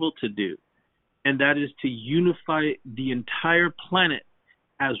been able to do, and that is to unify the entire planet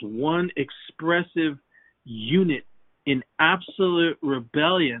as one expressive unit in absolute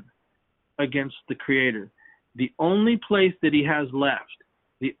rebellion against the Creator. The only place that he has left,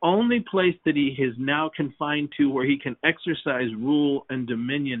 the only place that he is now confined to where he can exercise rule and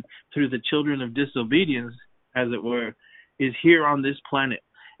dominion through the children of disobedience, as it were, is here on this planet.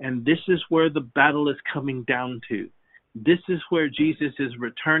 And this is where the battle is coming down to. This is where Jesus is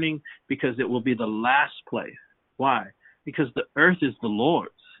returning, because it will be the last place. Why? Because the earth is the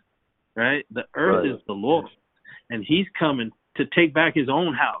Lord's, right? The earth is the Lord's. And he's coming to take back his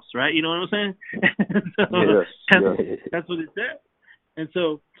own house, right? You know what I'm saying? That's what it says. And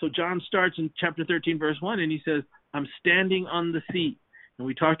so John starts in chapter 13, verse 1, and he says, I'm standing on the sea. And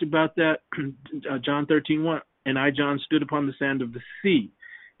we talked about that, John 13:1. And I, John, stood upon the sand of the sea.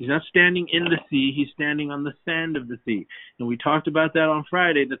 He's not standing in the sea. He's standing on the sand of the sea. And we talked about that on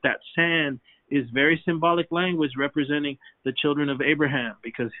Friday, that sand is very symbolic language representing the children of Abraham,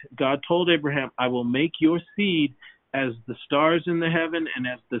 because God told Abraham, I will make your seed as the stars in the heaven and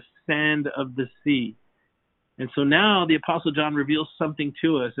as the sand of the sea. And so now the Apostle John reveals something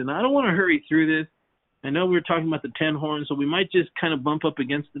to us. And I don't want to hurry through this. I know we were talking about the 10 horns, so we might just kind of bump up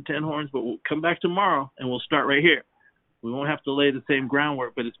against the 10 horns, but we'll come back tomorrow and we'll start right here. We won't have to lay the same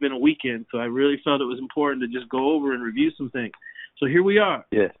groundwork, but it's been a weekend, so I really felt it was important to just go over and review some things. So here we are.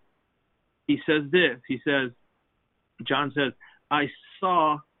 Yes. He says this. John says, I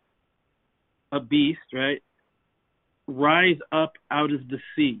saw a beast, right, rise up out of the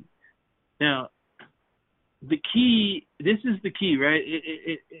sea. Now, this is the key, right?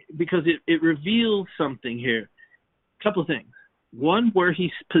 Because it reveals something here. A couple of things. One, where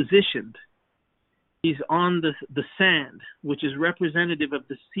he's positioned. He's on the sand, which is representative of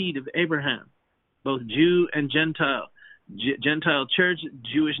the seed of Abraham, both Jew and Gentile. Gentile church,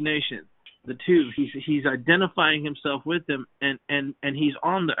 Jewish nation. The two. He's identifying himself with them, and he's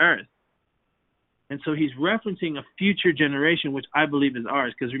on the earth. And so he's referencing a future generation, which I believe is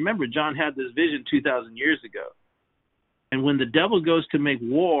ours. Because remember, John had this vision 2,000 years ago. And when the devil goes to make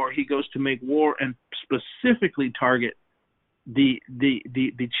war, he goes to make war and specifically target the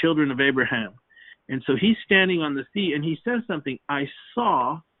children of Abraham. And so he's standing on the sea, and he says something, I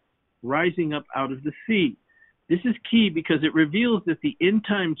saw rising up out of the sea. This is key because it reveals that the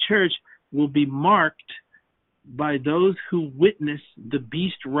end-time church will be marked by those who witness the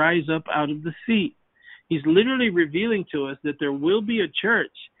beast rise up out of the sea. He's literally revealing to us that there will be a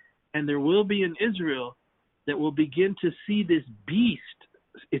church and there will be an Israel that will begin to see this beast.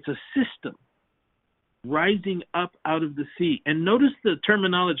 It's a system rising up out of the sea. And notice the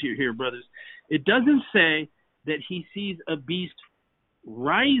terminology here, brothers. It doesn't say that he sees a beast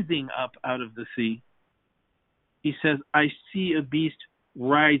rising up out of the sea. He says, I see a beast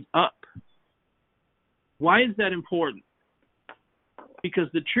rise up. Why is that important? Because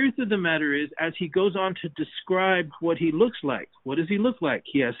the truth of the matter is, as he goes on to describe what he looks like, what does he look like?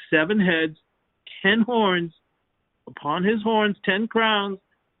 He has 7 heads, 10 horns, upon his horns 10 crowns,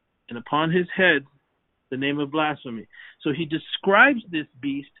 and upon his head the name of blasphemy. So he describes this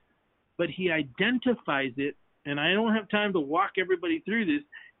beast, but he identifies it, and I don't have time to walk everybody through this.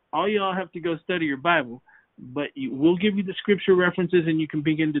 All y'all have to go study your Bible, but we'll give you the scripture references and you can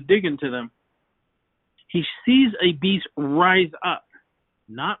begin to dig into them. He sees a beast rise up,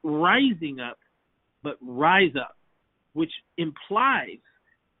 not rising up, but rise up, which implies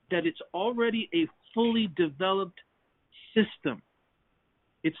that it's already a fully developed system.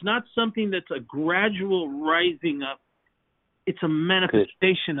 It's not something that's a gradual rising up. It's a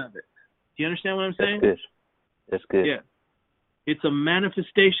manifestation of it. Do you understand what I'm saying? That's good. Yeah. It's a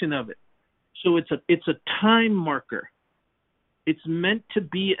manifestation of it. So it's a time marker. It's meant to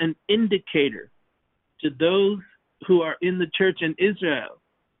be an indicator to those who are in the church in Israel.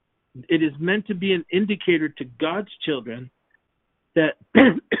 It is meant to be an indicator to God's children that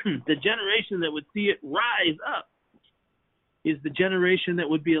the generation that would see it rise up is the generation that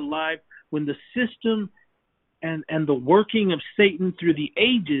would be alive when the system and the working of Satan through the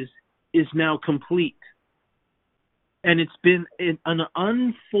ages is now complete. And it's been an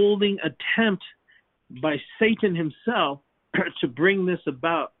unfolding attempt by Satan himself to bring this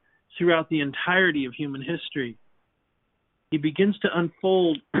about throughout the entirety of human history. He begins to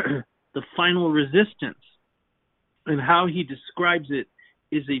unfold the final resistance, and how he describes it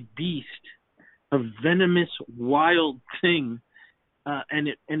is a beast, a venomous, wild thing, and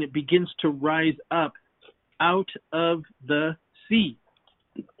it begins to rise up out of the sea.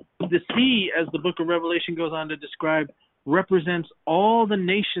 The sea, as the book of Revelation goes on to describe, represents all the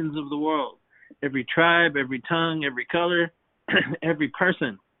nations of the world, every tribe, every tongue, every color, every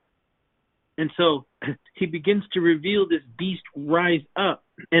person. And so he begins to reveal this beast rise up.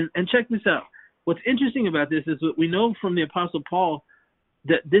 And check this out. What's interesting about this is that we know from the Apostle Paul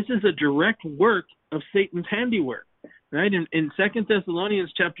that this is a direct work of Satan's handiwork. Right? In 2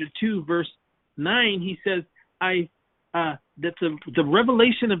 Thessalonians chapter 2, verse 9, he says, that the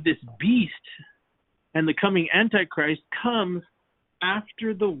revelation of this beast and the coming Antichrist comes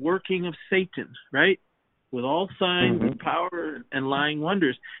after the working of Satan, right? With all signs and power and lying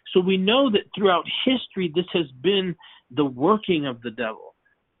wonders. So we know that throughout history, this has been the working of the devil,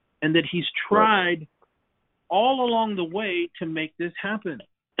 and that he's tried all along the way to make this happen.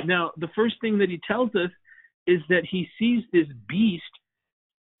 Now, the first thing that he tells us is that he sees this beast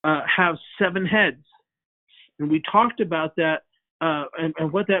have 7 heads. And we talked about that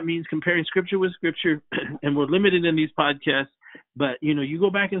and what that means, comparing Scripture with Scripture, and we're limited in these podcasts, but, you go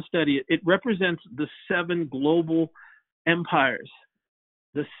back and study it. It represents the 7 global empires,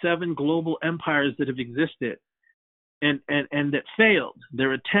 that have existed and that failed.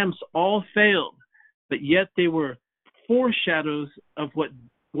 Their attempts all failed, but yet they were foreshadows of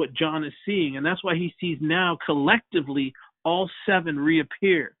what John is seeing. And that's why he sees now collectively all 7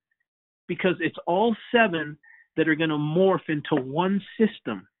 reappear, because it's all 7 that are going to morph into one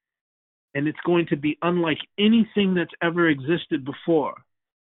system, and it's going to be unlike anything that's ever existed before.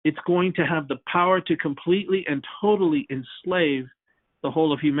 It's going to have the power to completely and totally enslave the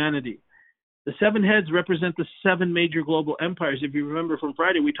whole of humanity. The 7 heads represent the 7 major global empires. If you remember from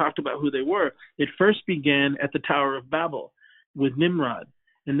Friday, we talked about who they were. It first began at the Tower of Babel with Nimrod,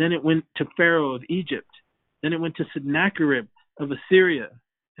 and then it went to Pharaoh of Egypt. Then it went to Sennacherib of Assyria,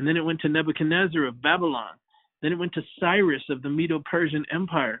 and then it went to Nebuchadnezzar of Babylon. Then it went to Cyrus of the Medo-Persian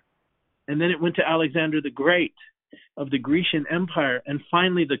Empire. And then it went to Alexander the Great of the Grecian Empire. And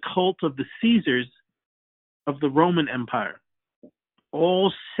finally, the cult of the Caesars of the Roman Empire.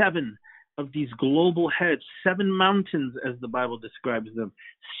 All 7 of these global heads, 7 mountains, as the Bible describes them,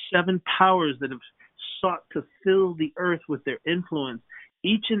 7 powers that have sought to fill the earth with their influence.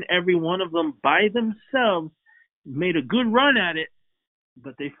 Each and every one of them by themselves made a good run at it,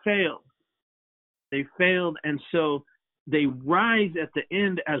 but they failed. They failed, and so they rise at the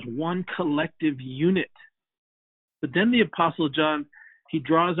end as one collective unit. But then the Apostle John, he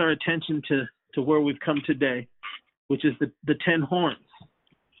draws our attention to where we've come today, which is the 10 horns.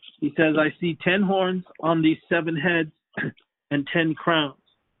 He says, I see 10 horns on these 7 heads and 10 crowns.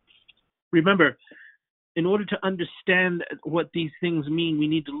 Remember, in order to understand what these things mean, we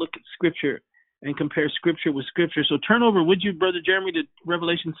need to look at Scripture and compare Scripture with Scripture. So turn over, would you, Brother Jeremy, to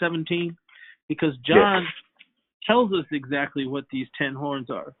Revelation 17? Because John tells us exactly what these 10 horns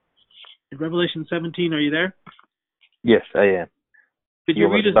are. In Revelation 17, are you there? Yes, I am. Could you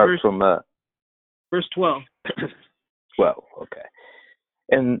read us verse 12? 12, okay.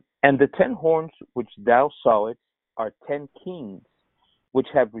 And the 10 horns which thou sawest are 10 kings, which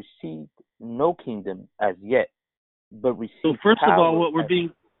have received no kingdom as yet, but received So first of all, what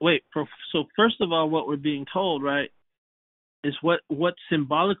we're being told, right, is what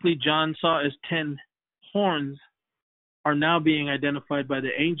symbolically John saw as 10 horns are now being identified by the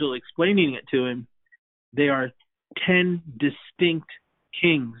angel explaining it to him. They are 10 distinct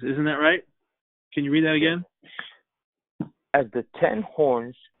kings. Isn't that right? Can you read that again? As the 10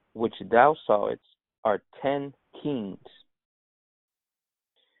 horns which thou sawest are 10 kings,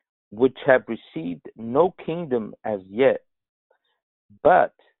 which have received no kingdom as yet,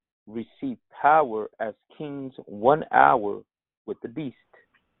 but receive power as kings 1 hour with the beast.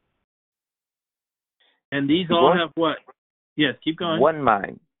 And these all have what? Yes, keep going. One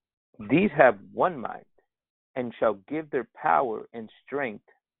mind. These have one mind, and shall give their power and strength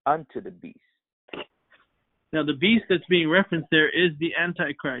unto the beast. Now, the beast that's being referenced there is the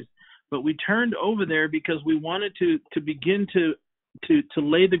Antichrist. But we turned over there because we wanted to begin to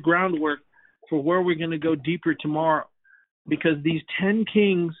lay the groundwork for where we're going to go deeper tomorrow. Because these 10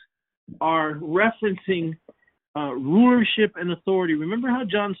 kings are referencing rulership and authority. Remember how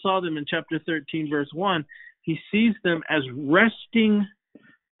John saw them in chapter 13, verse 1? He sees them as resting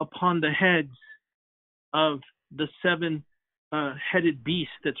upon the heads of the 7-headed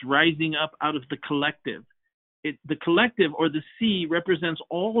beast that's rising up out of the collective. The collective, or the sea, represents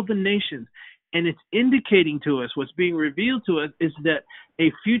all the nations. And it's indicating to us, what's being revealed to us, is that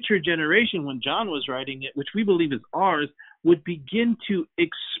a future generation, when John was writing it, which we believe is ours, would begin to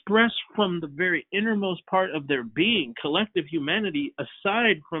express from the very innermost part of their being, collective humanity,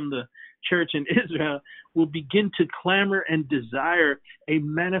 aside from the church in Israel, will begin to clamor and desire a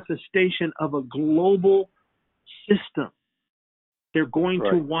manifestation of a global system. They're going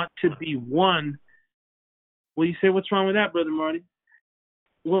to want to be one. Well, you say, what's wrong with that, Brother Marty?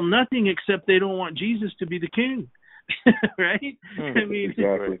 Well, nothing, except they don't want Jesus to be the king, right? I mean,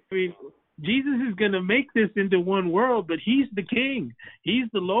 Jesus is going to make this into one world, but he's the king. He's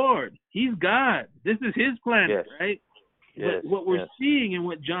the Lord. He's God. This is his planet, right? But what we're seeing and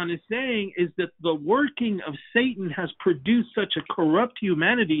what John is saying is that the working of Satan has produced such a corrupt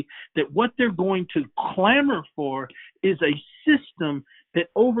humanity that what they're going to clamor for is a system that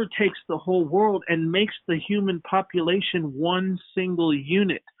overtakes the whole world and makes the human population one single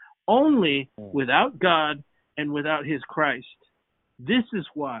unit, only without God and without his Christ. This is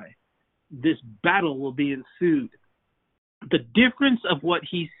why this battle will be ensued. The difference of what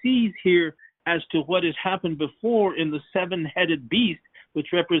he sees here as to what has happened before in the 7-headed beast, which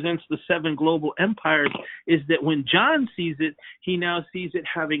represents the 7 global empires, is that when John sees it, he now sees it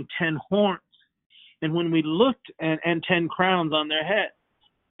having 10 horns. And when we looked, and 10 crowns on their head.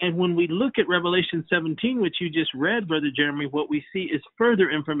 And when we look at Revelation 17, which you just read, Brother Jeremy, what we see is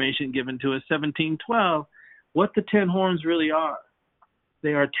further information given to us, 17:12, what the 10 horns really are.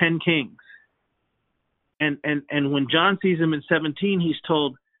 They are 10 kings. And when John sees them in 17, he's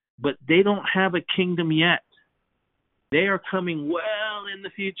told, but they don't have a kingdom yet. They are coming well in the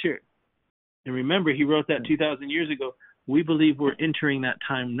future. And remember, he wrote that 2,000 years ago. We believe we're entering that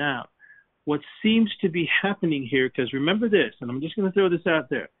time now. What seems to be happening here, because remember this, and I'm just going to throw this out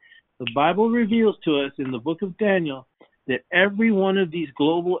there. The Bible reveals to us in the book of Daniel that every one of these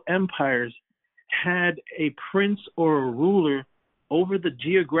global empires had a prince or a ruler over the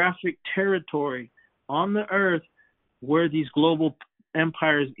geographic territory on the earth where these global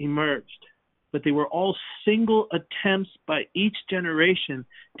empires emerged. But they were all single attempts by each generation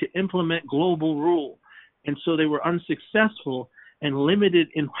to implement global rule. And so they were unsuccessful and limited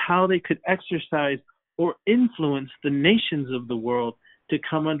in how they could exercise or influence the nations of the world to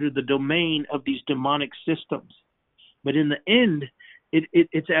come under the domain of these demonic systems. But in the end,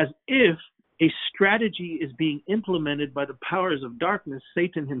 it's as if a strategy is being implemented by the powers of darkness,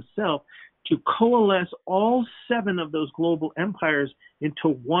 Satan himself, to coalesce all 7 of those global empires into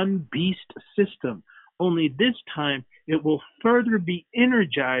one beast system. Only this time, it will further be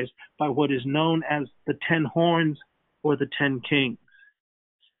energized by what is known as the 10 horns or the 10 kings.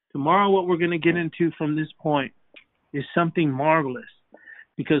 Tomorrow, what we're going to get into from this point is something marvelous.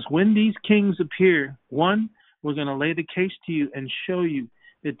 Because when these kings appear, one, we're going to lay the case to you and show you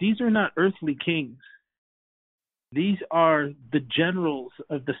that these are not earthly kings. These are the generals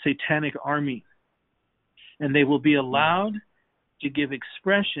of the satanic army. And they will be allowed to give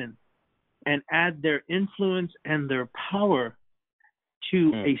expression and add their influence and their power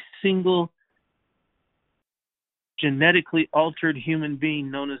to a single genetically altered human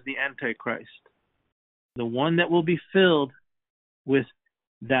being known as the Antichrist. The one that will be filled with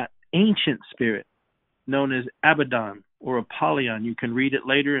that ancient spirit known as Abaddon or Apollyon. You can read it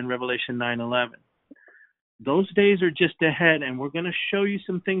later in Revelation 9:11. Those days are just ahead, and we're going to show you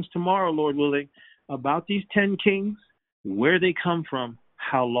some things tomorrow, Lord willing, about these 10 kings, where they come from,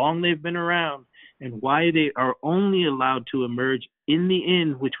 how long they've been around, and why they are only allowed to emerge in the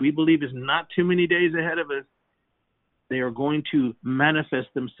end, which we believe is not too many days ahead of us. They are going to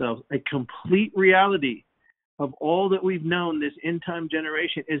manifest themselves. A complete reality of all that we've known, this end-time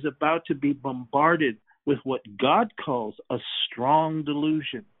generation is about to be bombarded with what God calls a strong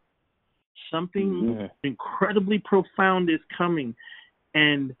delusion. Something incredibly profound is coming,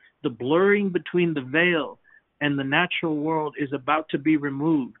 and the blurring between the veil and the natural world is about to be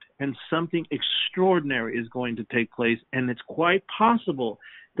removed, and something extraordinary is going to take place. And it's quite possible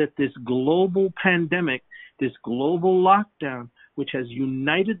that this global pandemic, this global lockdown, which has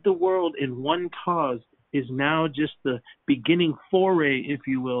united the world in one cause, is now just the beginning foray, if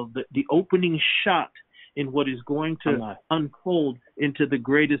you will, the opening shot in what is going to unfold into the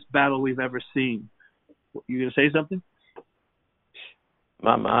greatest battle we've ever seen. You going to say something?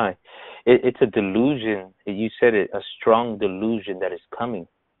 My. It's a delusion. You said it, a strong delusion that is coming.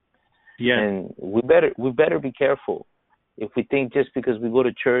 Yeah. And we better be careful. If we think just because we go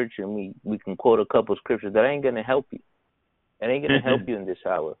to church and we can quote a couple of scriptures, that ain't going to help you. It ain't going to help you in this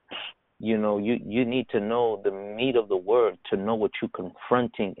hour. You know, you need to know the meat of the word to know what you're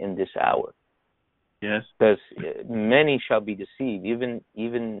confronting in this hour. Yes. Because many shall be deceived, even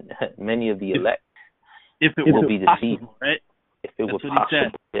many of the elect. If it will be deceived, possible, right? If it were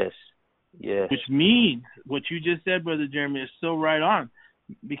possible, yes. Which means what you just said, Brother Jeremy, is so right on.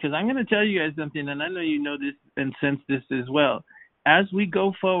 Because I'm going to tell you guys something, and I know you know this and sense this as well. As we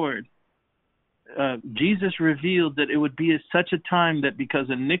go forward, Jesus revealed that it would be at such a time that because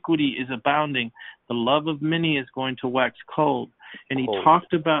iniquity is abounding, the love of many is going to wax cold. And he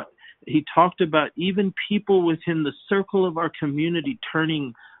talked about even people within the circle of our community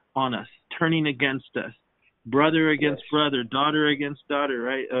turning on us, turning against us. Brother against brother, daughter against daughter,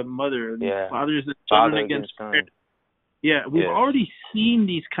 right? Mother, fathers and children against parents. Yeah, we've already seen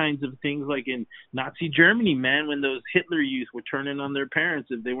these kinds of things, like in Nazi Germany, man, when those Hitler youth were turning on their parents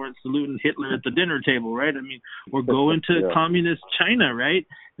if they weren't saluting Hitler at the dinner table, right? I mean, or going to communist China, right?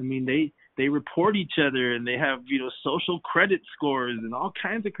 I mean, they report each other and they have, social credit scores and all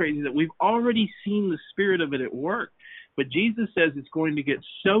kinds of crazy that we've already seen the spirit of it at work. But Jesus says it's going to get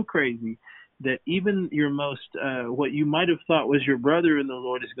so crazy that even your most, what you might have thought was your brother in the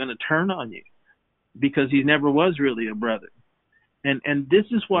Lord is going to turn on you, because he never was really a brother. And this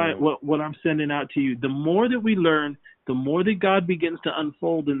is why what I'm sending out to you, the more that we learn, the more that God begins to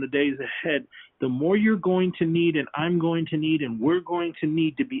unfold in the days ahead, the more you're going to need, and I'm going to need, and we're going to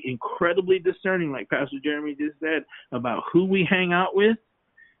need to be incredibly discerning, like Pastor Jeremy just said, about who we hang out with,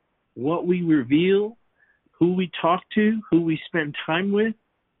 what we reveal, who we talk to, who we spend time with.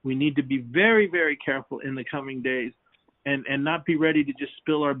 We need to be very, very careful in the coming days and not be ready to just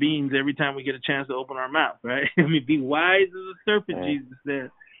spill our beans every time we get a chance to open our mouth, right? I mean, be wise as a serpent, Jesus said,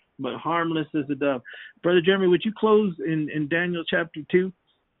 but harmless as a dove. Brother Jeremy, would you close in Daniel chapter 2?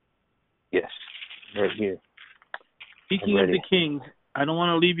 Yes, right here. Speaking of the kings, I don't want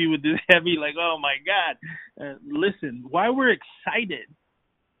to leave you with this heavy, like, oh my God. Listen, why we're excited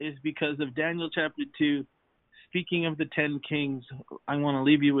is because of Daniel chapter 2. Speaking of the 10 kings, I want to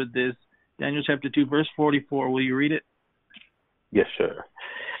leave you with this. Daniel chapter 2, verse 44. Will you read it? Yes, sir.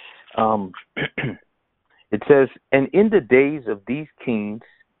 It says, "And in the days of these kings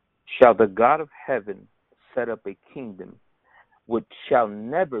shall the God of heaven set up a kingdom which shall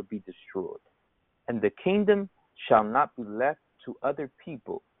never be destroyed. And the kingdom shall not be left to other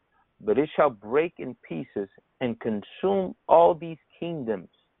people, but it shall break in pieces and consume all these kingdoms,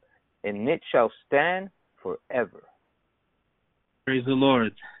 and it shall stand forever." Praise the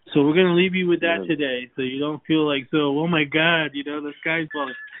Lord. So we're going to leave you with that today, so you don't feel like, oh my God, the sky's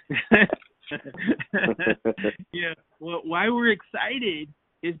falling. Yeah. Well, why we're excited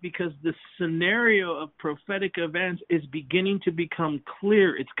is because the scenario of prophetic events is beginning to become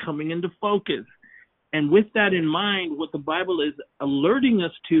clear. It's coming into focus. And with that in mind, what the Bible is alerting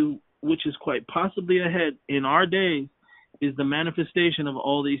us to, which is quite possibly ahead in our days, is the manifestation of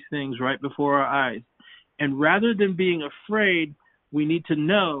all these things right before our eyes. And rather than being afraid, we need to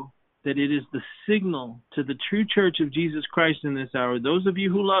know that it is the signal to the true church of Jesus Christ in this hour. Those of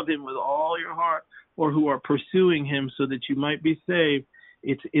you who love him with all your heart or who are pursuing him so that you might be saved,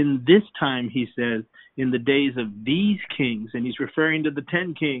 it's in this time, he says, in the days of these kings, and he's referring to the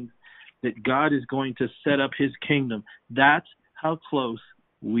 10 kings, that God is going to set up his kingdom. That's how close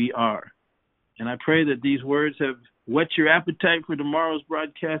we are. And I pray that these words have whet your appetite for tomorrow's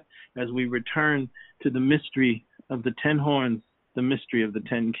broadcast as we return to the mystery of the 10 horns, the mystery of the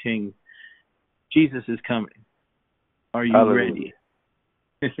 10 kings. Jesus is coming. Are you Hallelujah.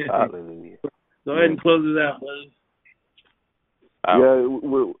 ready? Hallelujah. Go ahead and close it out, brothers. Yeah,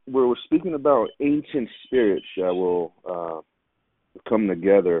 we're speaking about ancient spirits that will come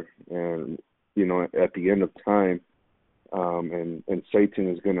together, and at the end of time, and Satan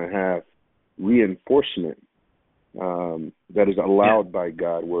is going to have reinforcement that is allowed by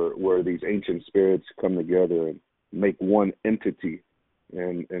God, where these ancient spirits come together and make one entity,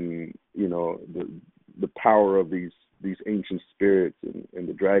 and the power of these ancient spirits and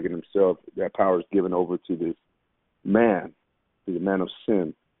the dragon himself, that power is given over to this man, to the man of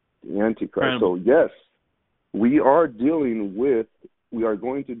sin, the Antichrist. So yes, we are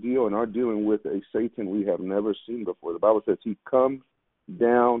going to deal and are dealing with a Satan we have never seen before. The Bible says he comes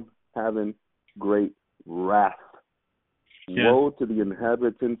down having great wrath. Yeah. Woe to the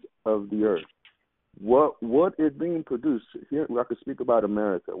inhabitants of the earth. What is being produced here? I could speak about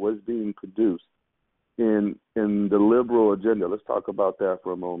America. What is being produced in the liberal agenda? Let's talk about that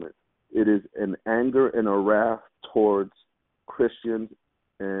for a moment. It is an anger and a wrath towards Christians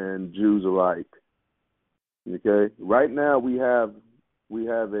and Jews alike. Okay, right now we have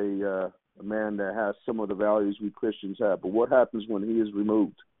a man that has some of the values we Christians have, but what happens when he is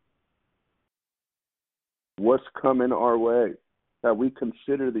removed? What's coming our way? That we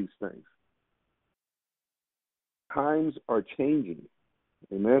consider these things. Times are changing.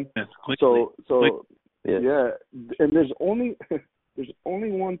 Amen. Yes, so yeah, and there's only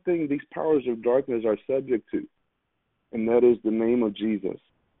one thing these powers of darkness are subject to, and that is the name of Jesus,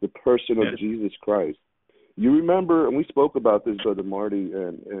 the person of Jesus Christ. You remember, and we spoke about this, Brother Marty,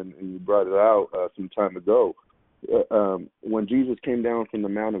 and you brought it out some time ago, when Jesus came down from the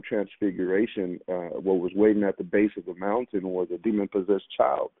Mount of Transfiguration, what was waiting at the base of the mountain was a demon-possessed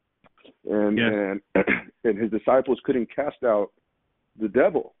child. And his disciples couldn't cast out the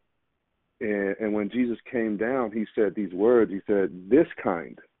devil. And when Jesus came down, he said these words. He said, this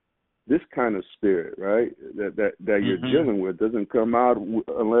kind of spirit, right, that you're dealing with doesn't come out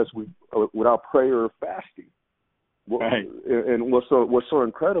unless without prayer or fasting. Right. And what's so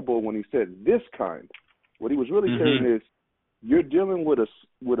incredible when he said this kind, what he was really saying is, you're dealing with a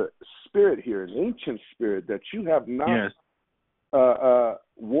spirit here, an ancient spirit that you have not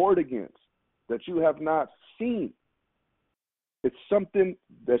warred against, that you have not seen. It's something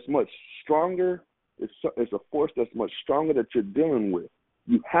that's much stronger. It's a force that's much stronger that you're dealing with.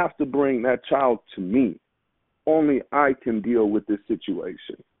 You have to bring that child to me. Only I can deal with this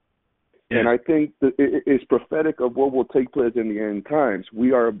situation. And I think that it's prophetic of what will take place in the end times.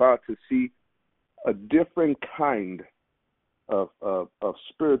 We are about to see a different kind of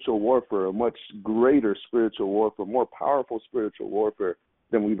spiritual warfare, a much greater spiritual warfare, more powerful spiritual warfare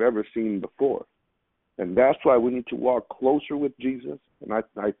than we've ever seen before. And that's why we need to walk closer with Jesus. And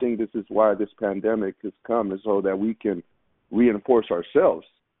I think this is why this pandemic has come, is so that we can reinforce ourselves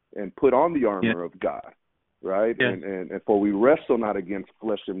and put on the armor of God, right? And for we wrestle not against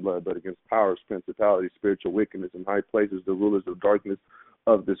flesh and blood, but against powers, principalities, spiritual wickedness in high places, the rulers of darkness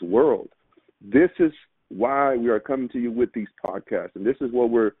of this world. This is why we are coming to you with these podcasts. And this is what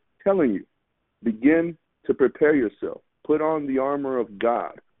we're telling you. Begin to prepare yourself. Put on the armor of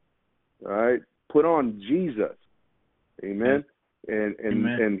God, all right? Put on Jesus, amen?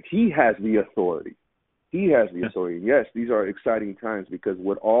 And he has the authority. He has the authority. Yes, these are exciting times, because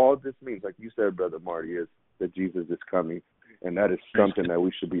what all this means, like you said, Brother Marty, is that Jesus is coming. And that is something that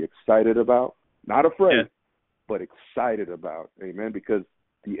we should be excited about. Not afraid, but excited about, amen? Because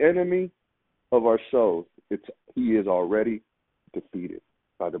the enemy of our souls, he is already defeated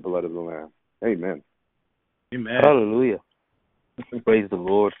by the blood of the Lamb. Amen. Amen. Hallelujah. Praise the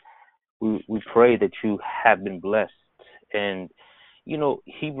Lord. We pray that you have been blessed. And, you know,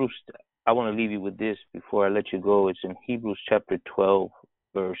 Hebrews, I want to leave you with this before I let you go. It's in Hebrews chapter 12,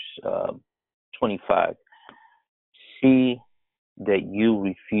 verse 25. See that you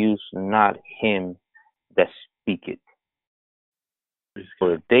refuse not him that speaketh.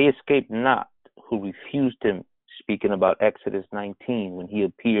 For if they escape not who refused him, speaking about Exodus 19, when he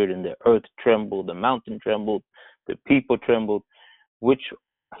appeared and the earth trembled, the mountain trembled, the people trembled, which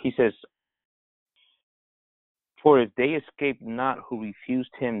he says, for if they escape not who refused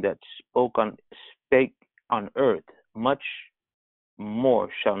him that spake on earth, much more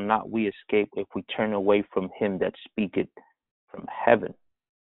shall not we escape if we turn away from him that speaketh from heaven,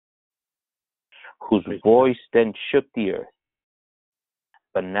 whose voice then shook the earth.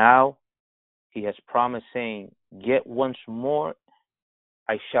 But now he has promised, saying, yet once more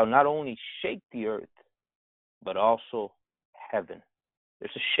I shall not only shake the earth, but also heaven.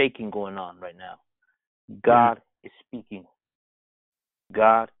 There's a shaking going on right now. God is speaking.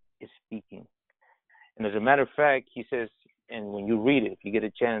 God is speaking. And as a matter of fact, he says, and when you read it, if you get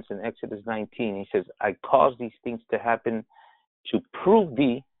a chance, in Exodus 19, he says, I caused these things to happen to prove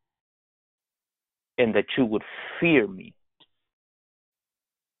thee, and that you would fear me.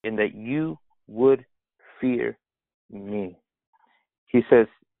 And that you would fear me. He says,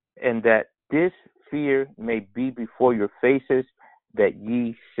 and that this fear may be before your faces, that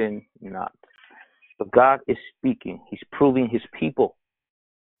ye sin not. So God is speaking. He's proving his people.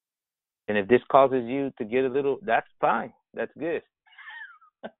 And if this causes you to get a little, that's fine. That's good.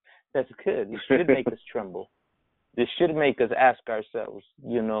 That's good. It should make us tremble. This should make us ask ourselves,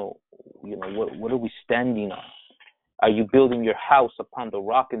 what are we standing on? Are you building your house upon the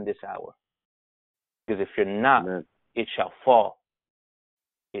rock in this hour? Because if you're not, it shall fall.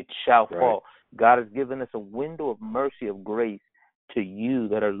 It shall fall. God has given us a window of mercy, of grace to you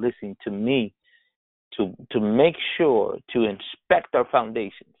that are listening, to me, to make sure to inspect our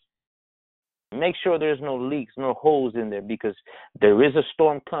foundations. Make sure there's no leaks, no holes in there, because there is a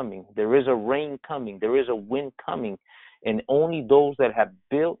storm coming. There is a rain coming. There is a wind coming. And only those that have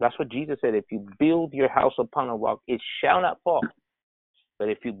built, that's what Jesus said, if you build your house upon a rock, it shall not fall. But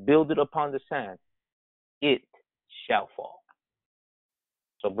if you build it upon the sand, it shall fall.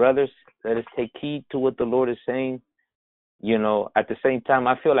 So, brothers, let us take heed to what the Lord is saying. At the same time,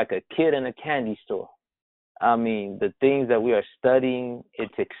 I feel like a kid in a candy store. I mean, the things that we are studying,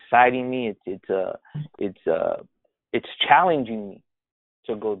 it's exciting me. It's challenging me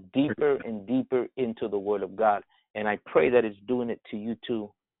to go deeper and deeper into the Word of God. And I pray that it's doing it to you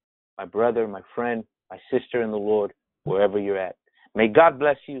too, my brother, my friend, my sister in the Lord, wherever you're at. May God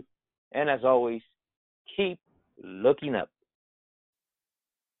bless you. And as always, keep looking up.